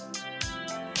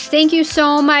 Thank you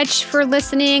so much for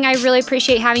listening. I really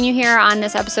appreciate having you here on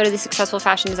this episode of the Successful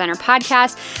Fashion Designer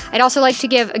Podcast. I'd also like to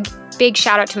give a big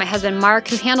shout out to my husband, Mark,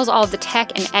 who handles all of the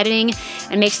tech and editing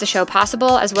and makes the show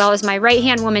possible, as well as my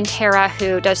right-hand woman, Tara,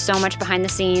 who does so much behind the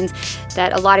scenes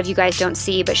that a lot of you guys don't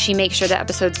see, but she makes sure the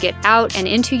episodes get out and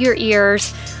into your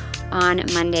ears on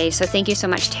Monday. So thank you so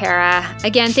much, Tara.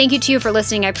 Again, thank you to you for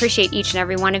listening. I appreciate each and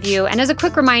every one of you. And as a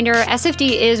quick reminder,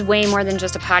 SFD is way more than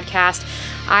just a podcast.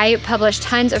 I publish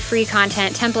tons of free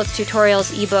content, templates,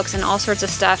 tutorials, ebooks, and all sorts of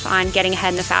stuff on getting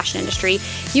ahead in the fashion industry.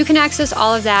 You can access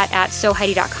all of that at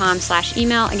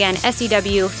sewheidi.com/email. Again,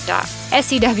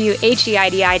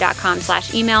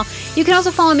 SEWHEIDI.com/email. You can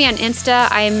also follow me on Insta.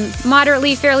 I'm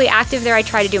moderately, fairly active there. I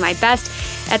try to do my best.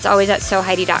 That's always at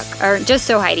SewHeidi, or just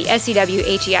SewHeidi,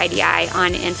 SEWHEIDI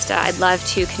on Insta. I'd love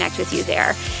to connect with you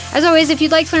there. As always, if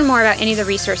you'd like to learn more about any of the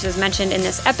resources mentioned in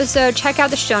this episode, check out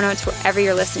the show notes wherever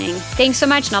you're listening. Thanks so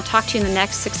much, and I'll talk to you in the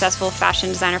next Successful Fashion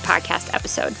Designer Podcast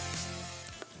episode.